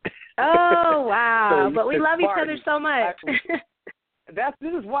graduate. Oh, wow. So but we love each other so much.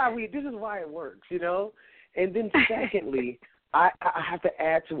 This is why it works, you know? And then secondly, I have to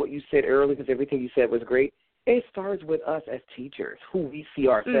add to what you said earlier, because everything you said was great. It starts with us as teachers, who we see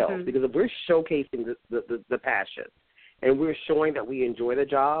ourselves. Mm-hmm. Because if we're showcasing the passion and we're showing that we enjoy the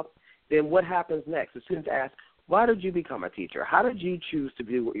job, then what happens next? The students ask, why did you become a teacher? How did you choose to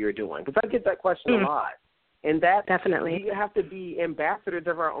do what you're doing? Because I get that question a lot. And that definitely, we have to be ambassadors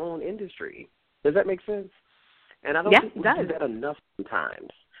of our own industry. Does that make sense? And I don't think we do that enough sometimes.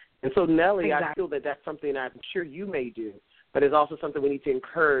 And so, Nellie, exactly. I feel that that's something I'm sure you may do, but it's also something we need to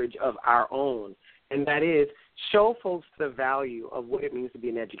encourage of our own, and that is show folks the value of what it means to be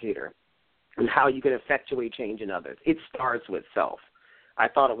an educator and how you can effectuate change in others. It starts with self. I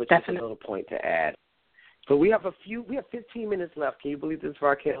thought it was just a little point to add. But we have 15 minutes left. Can you believe this,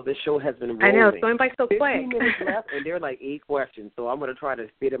 Rockell? This show has been rolling. I know, it's going by so quick. 15 minutes left, and there are like 8 questions, so I'm going to try to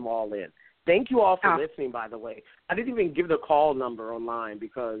fit them all in. Thank you all for listening, by the way. I didn't even give the call number online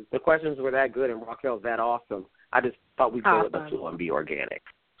because the questions were that good and Rockell's that awesome. I just thought we'd go with the flow and be organic.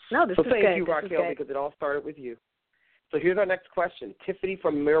 No, this is good. So thank you, Rockell, because it all started with you. So here's our next question. Tiffany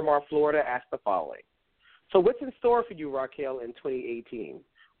from Miramar, Florida, asked the following. So what's in store for you, Rockell, in 2018?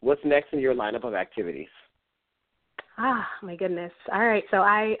 What's next in your lineup of activities? My goodness. All right, so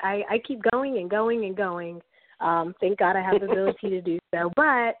I keep going and going and going. Thank God I have the ability to do so.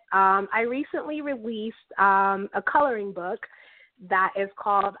 But I recently released a coloring book that is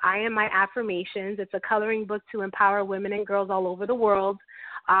called I Am My Affirmations. It's a coloring book to empower women and girls all over the world.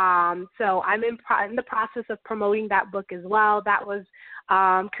 So I'm in the process of promoting that book as well. That was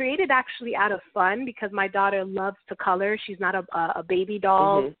created actually out of fun because my daughter loves to color. She's not a baby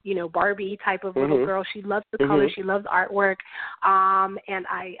doll, Barbie type of little girl. She loves to color. She loves artwork. And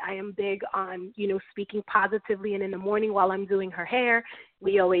I am big on, speaking positively. And in the morning while I'm doing her hair,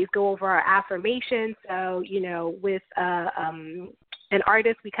 we always go over our affirmations. So, with an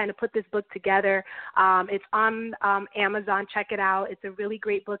artist, we kind of put this book together. It's on Amazon. Check it out. It's a really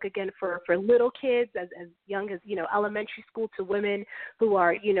great book, again, for little kids as young as, elementary school to women who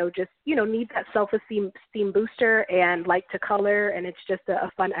are, just, need that self-esteem booster and like to color, and it's just a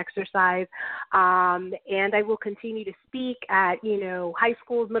fun exercise. And I will continue to speak at, high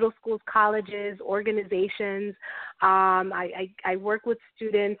schools, middle schools, colleges, organizations. I work with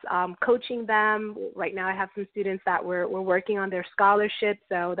students, coaching them. Right now I have some students that we're working on their scholarship,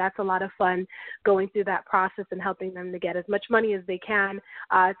 so that's a lot of fun going through that process and helping them to get as much money as they can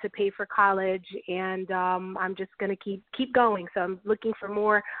to pay for college. And I'm just going to keep going. So I'm looking for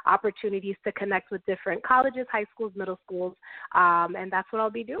more opportunities to connect with different colleges, high schools, middle schools, and that's what I'll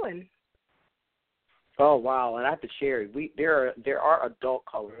be doing. Oh, wow. And I have to share, there are adult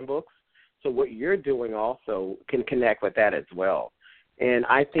coloring books, so what you're doing also can connect with that as well. And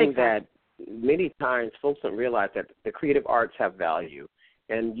I think that many times folks don't realize that the creative arts have value.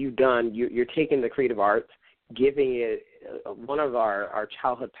 And you're taking the creative arts, giving it one of our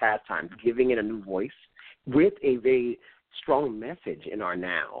childhood pastimes, giving it a new voice with a very strong message in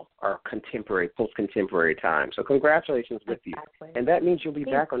our contemporary, post-contemporary time. So congratulations with you. And that means you'll be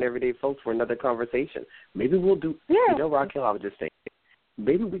back on Everyday Folks for another conversation. Maybe we'll do, Rockell, I was just thinking,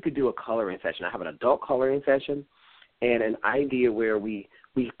 maybe we could do a coloring session. I have an adult coloring session and an idea where we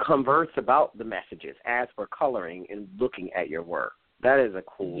converse about the messages as we're coloring and looking at your work. That is a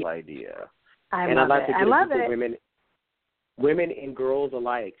cool idea. I love it. Women and girls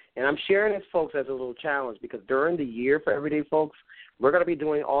alike. And I'm sharing this, folks, as a little challenge because during the year for Everyday Folks, we're going to be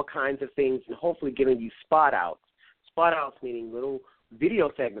doing all kinds of things and hopefully giving you spot outs. Spot outs meaning little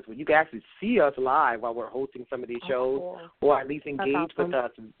video segments where you can actually see us live while we're hosting some of these shows, or at least engage with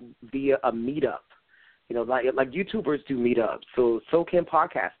us via a meetup. Like YouTubers do meetups, so can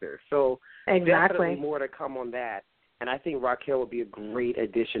podcasters. So definitely more to come on that. And I think Rockell would be a great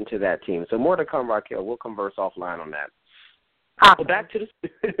addition to that team. So more to come, Rockell. We'll converse offline on that. Awesome. Well, back to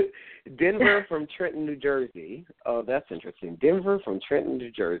Denver from Trenton, New Jersey. Oh, that's interesting. Denver from Trenton,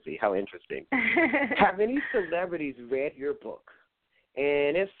 New Jersey. How interesting. Have any celebrities read your book?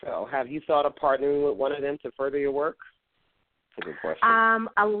 And if so, have you thought of partnering with one of them to further your work? That's a good question.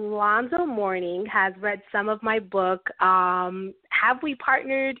 Alonzo Mourning has read some of my book. Have we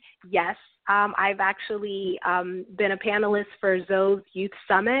partnered? Yes. I've actually been a panelist for Zoe's Youth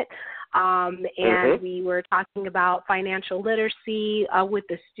Summit. And we were talking about financial literacy with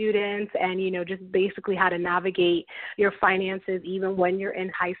the students and, just basically how to navigate your finances even when you're in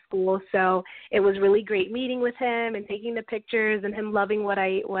high school. So it was really great meeting with him and taking the pictures and him loving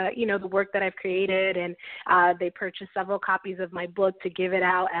the work that I've created. And they purchased several copies of my book to give it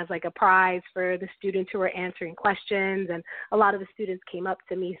out as like a prize for the students who were answering questions. And a lot of the students came up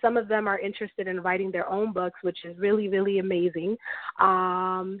to me. Some of them are interested in writing their own books, which is really, really amazing.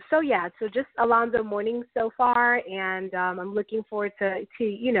 So just Alonzo Morning so far, and I'm looking forward to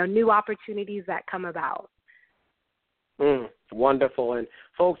new opportunities that come about. Wonderful. And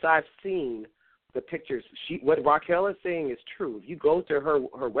folks, I've seen the pictures. What Rockell is saying is true. If you go to her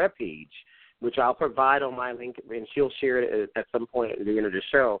webpage, which I'll provide on my link, and she'll share it at some point at the end of the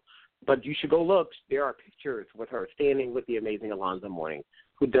show, but you should go look. There are pictures with her standing with the amazing Alonzo Morning,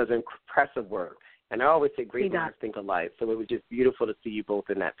 who does impressive work. And I always say great minds think alike. So it was just beautiful to see you both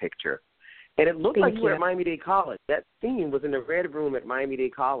in that picture. And it looked like you were at Miami-Dade College. That scene was in the Red Room at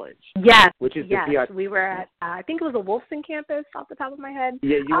Miami-Dade College. Yes, which is we were at, I think it was a Wolfson campus off the top of my head.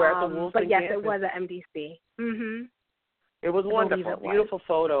 Yeah, you were at the Wolfson But yes, campus. It was at MDC. Mm-hmm. It was wonderful, beautiful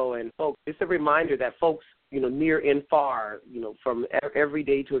photo. And folks, it's a reminder that folks, near and far, from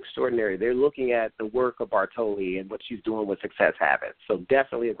everyday to extraordinary, they're looking at the work of Bartoli and what she's doing with Success Habits. So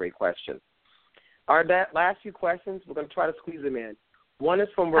definitely a great question. Our last few questions, we're going to try to squeeze them in. One is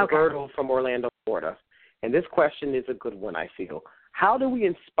from Roberto from Orlando, Florida. And this question is a good one, I feel. How do we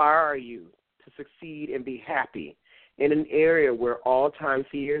inspire you to succeed and be happy in an area where all-time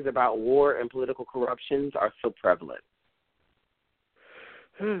fears about war and political corruptions are so prevalent?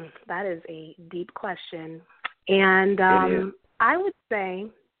 That is a deep question. And I would say,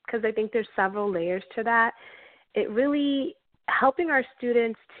 because I think there's several layers to that, it really helping our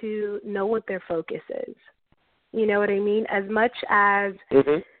students to know what their focus is. You know what I mean? As much as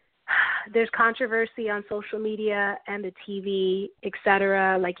there's controversy on social media and the TV, et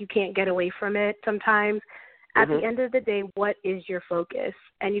cetera, like you can't get away from it sometimes. At the end of the day, what is your focus?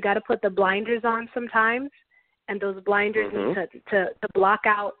 And you got to put the blinders on sometimes. And those blinders need to block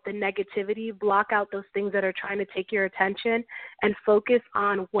out the negativity, block out those things that are trying to take your attention, and focus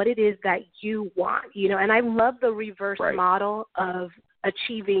on what it is that you want. And I love the reverse model of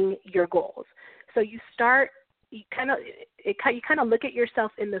achieving your goals. So you start, you kind of look at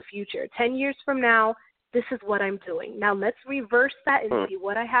yourself in the future. 10 years from now, this is what I'm doing. Now let's reverse that and see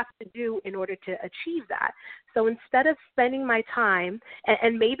what I have to do in order to achieve that. So instead of spending my time,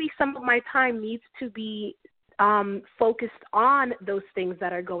 and maybe some of my time needs to be focused on those things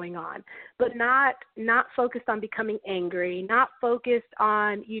that are going on, but not focused on becoming angry, not focused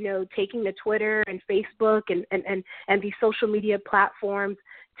on, taking to Twitter and Facebook and these social media platforms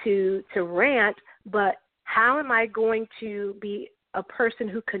to rant, but how am I going to be a person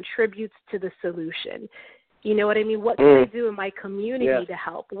who contributes to the solution? You know what I mean? What can I do in my community to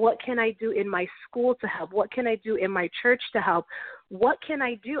help? What can I do in my school to help? What can I do in my church to help? What can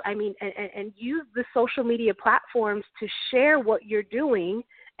I do? I mean, and use the social media platforms to share what you're doing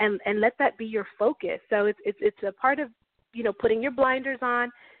and let that be your focus. So it's a part of, putting your blinders on,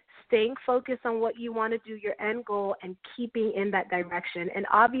 staying focused on what you want to do, your end goal, and keeping in that direction. And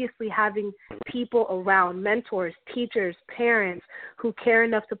obviously having people around, mentors, teachers, parents, who care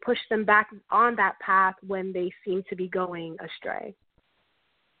enough to push them back on that path when they seem to be going astray.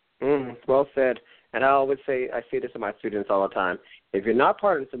 Well said. And I say this to my students all the time. If you're not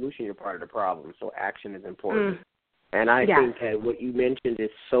part of the solution, you're part of the problem. So action is important. And I think that what you mentioned is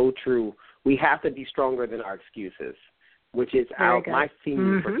so true. We have to be stronger than our excuses, which is my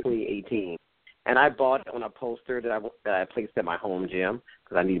theme for 2018. And I bought it on a poster that I placed at my home gym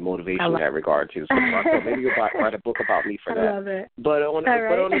because I need motivation in that regard too. So maybe you'll write a book about me for that. I love it. But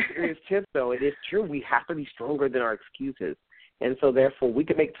on a serious tip, though, it is true. We have to be stronger than our excuses. And so, therefore, we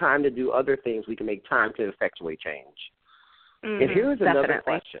can make time to do other things. We can make time to effectuate change. And here's another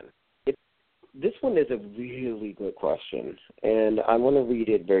question. This one is a really good question, and I want to read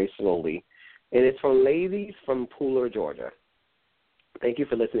it very slowly. And it's from ladies from Pooler, Georgia. Thank you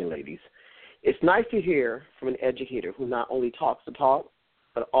for listening, ladies. It's nice to hear from an educator who not only talks the talk,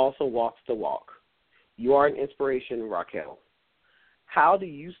 but also walks the walk. You are an inspiration, Rockell. How do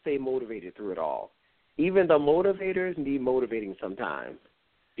you stay motivated through it all? Even the motivators need motivating sometimes.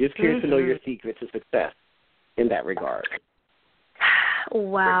 Just curious to know your secret to success in that regard.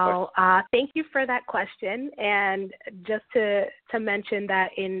 Wow. Thank you for that question. And just to mention that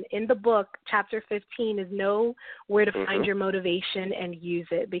in the book, Chapter 15 is know where to find your motivation and use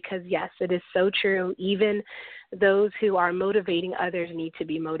it, because, yes, it is so true. Even those who are motivating others need to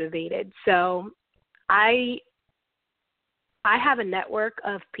be motivated. So I I have a network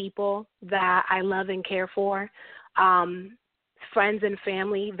of people that I love and care for, friends and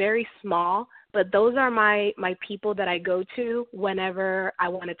family, very small, but those are my people that I go to whenever I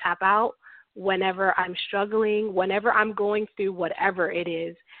want to tap out, whenever I'm struggling, whenever I'm going through whatever it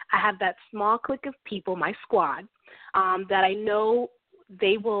is. I have that small clique of people, my squad, that I know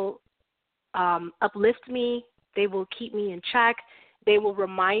they will uplift me, they will keep me in check, they will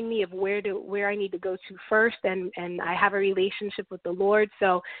remind me of where I need to go to first, and I have a relationship with the Lord,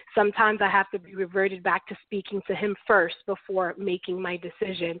 so sometimes I have to be reverted back to speaking to him first before making my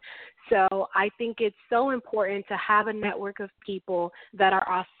decision. So I think it's so important to have a network of people that are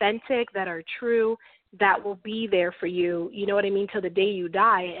authentic, that are true, that will be there for you, you know what I mean, till the day you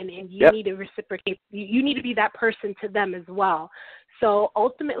die, and you need to reciprocate. You need to be that person to them as well. So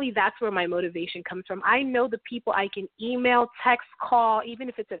ultimately, that's where my motivation comes from. I know the people I can email, text, call, even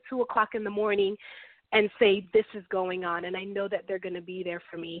if it's at 2 o'clock in the morning, and say, this is going on, and I know that they're going to be there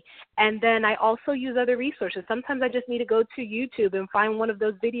for me. And then I also use other resources. Sometimes I just need to go to YouTube and find one of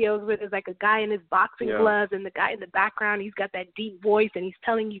those videos where there's like a guy in his boxing gloves, and the guy in the background, he's got that deep voice, and he's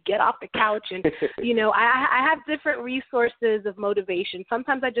telling you, get off the couch. And, you know, I have different resources of motivation.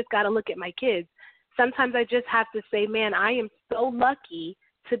 Sometimes I just got to look at my kids. Sometimes I just have to say, man, I am so lucky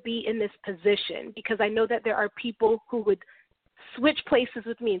to be in this position, because I know that there are people who would switch places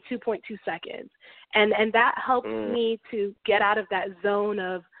with me in 2.2 seconds. And that helps me to get out of that zone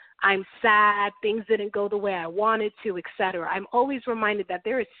of I'm sad, things didn't go the way I wanted to, et cetera. I'm always reminded that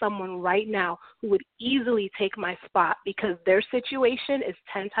there is someone right now who would easily take my spot because their situation is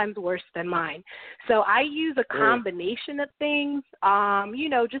 10 times worse than mine. So I use a combination of things, you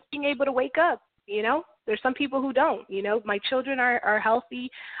know, just being able to wake up. You know, there's some people who don't. You know, my children are healthy.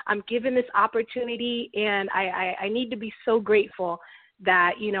 I'm given this opportunity, and I need to be so grateful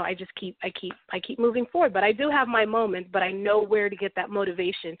that, you know, I keep moving forward. But I do have my moments, but I know where to get that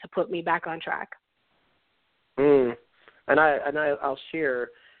motivation to put me back on track. And I'll share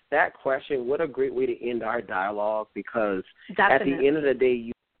that question. What a great way to end our dialogue, because at the end of the day,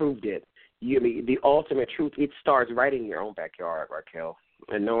 you proved it. The ultimate truth, it starts right in your own backyard, Rockell.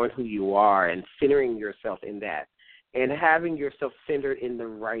 And knowing who you are and centering yourself in that and having yourself centered in the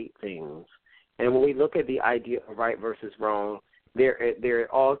right things. And when we look at the idea of right versus wrong, there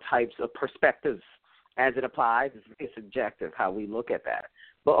are all types of perspectives as it applies. It's subjective how we look at that.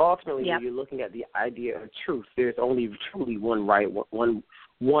 But ultimately, when you're looking at the idea of truth, there's only truly one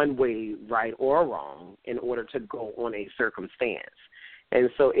one way, right or wrong, in order to go on a circumstance.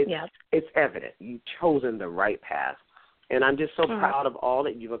 And so it's evident. You've chosen the right path. And I'm just so proud of all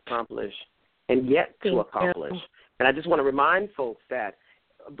that you've accomplished and yet to accomplish. And I just want to remind folks that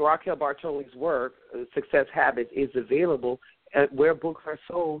Rockell Bartoli's work, Success Habits, is available at where books are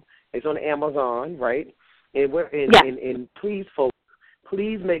sold. It's on Amazon, right? And please, folks,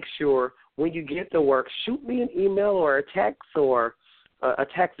 please make sure when you get the work, shoot me an email or a text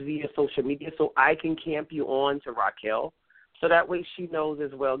via social media so I can camp you on to Rockell, so that way she knows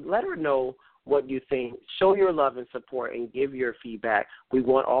as well. Let her know what you think. Show your love and support and give your feedback. We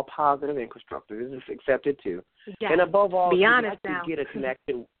want all positive and constructive. This is accepted too. Yes. And above all, be honest to now. Get a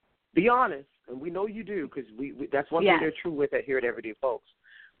connection. Be honest, and we know you do, because that's one thing they're true with here at Everyday Folks.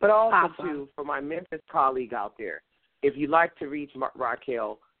 But also, too, for my Memphis colleague out there, if you'd like to reach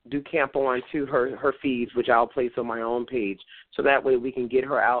Rockell, do camp on to her feeds, which I'll place on my own page, so that way we can get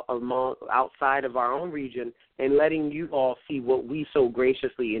her outside of our own region and letting you all see what we so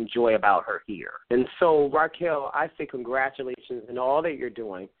graciously enjoy about her here. And so, Rockell, I say congratulations on all that you're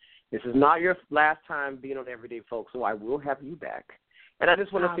doing. This is not your last time being on Everyday Folks, so I will have you back. And I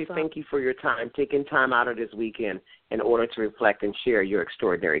just want to say thank you for your time, taking time out of this weekend in order to reflect and share your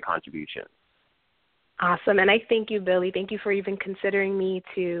extraordinary contribution. Awesome. And I thank you, Billy. Thank you for even considering me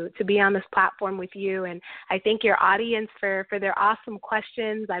to be on this platform with you. And I thank your audience for their awesome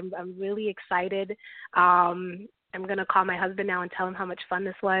questions. I'm really excited. I'm going to call my husband now and tell him how much fun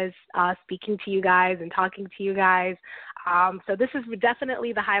this was, speaking to you guys and talking to you guys. So this is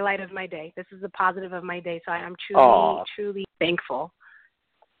definitely the highlight of my day. This is the positive of my day. So I'm truly thankful.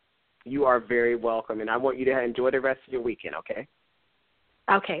 You are very welcome. And I want you to enjoy the rest of your weekend, okay?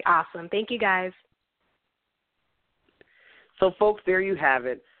 Okay, awesome. Thank you, guys. So, folks, there you have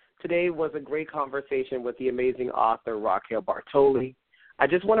it. Today was a great conversation with the amazing author, Rockell Bartoli. I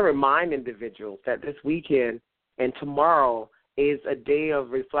just want to remind individuals that this weekend and tomorrow is a day of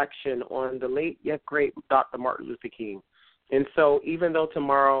reflection on the late yet great Dr. Martin Luther King. And so even though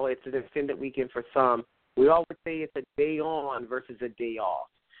tomorrow it's an extended weekend for some, we always say it's a day on versus a day off.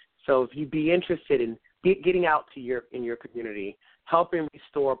 So if you'd be interested in getting out to in your community, helping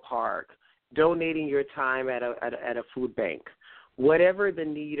restore a park, donating your time at a food bank. Whatever the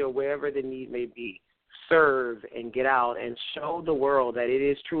need or wherever the need may be, serve and get out and show the world that it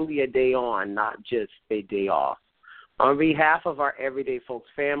is truly a day on, not just a day off. On behalf of our Everyday Folks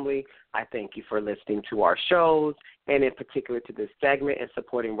family, I thank you for listening to our shows, and in particular to this segment and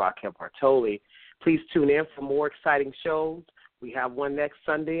supporting Rockell Bartoli. Please tune in for more exciting shows. We have one next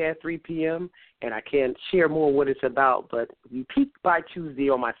Sunday at 3 p.m., and I can't share more what it's about, but if you peek by Tuesday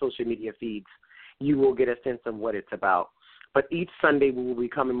on my social media feeds, you will get a sense of what it's about. But each Sunday we will be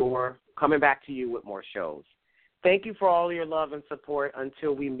coming back to you with more shows. Thank you for all your love and support.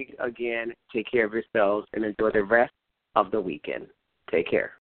 Until we meet again, take care of yourselves and enjoy the rest of the weekend. Take care.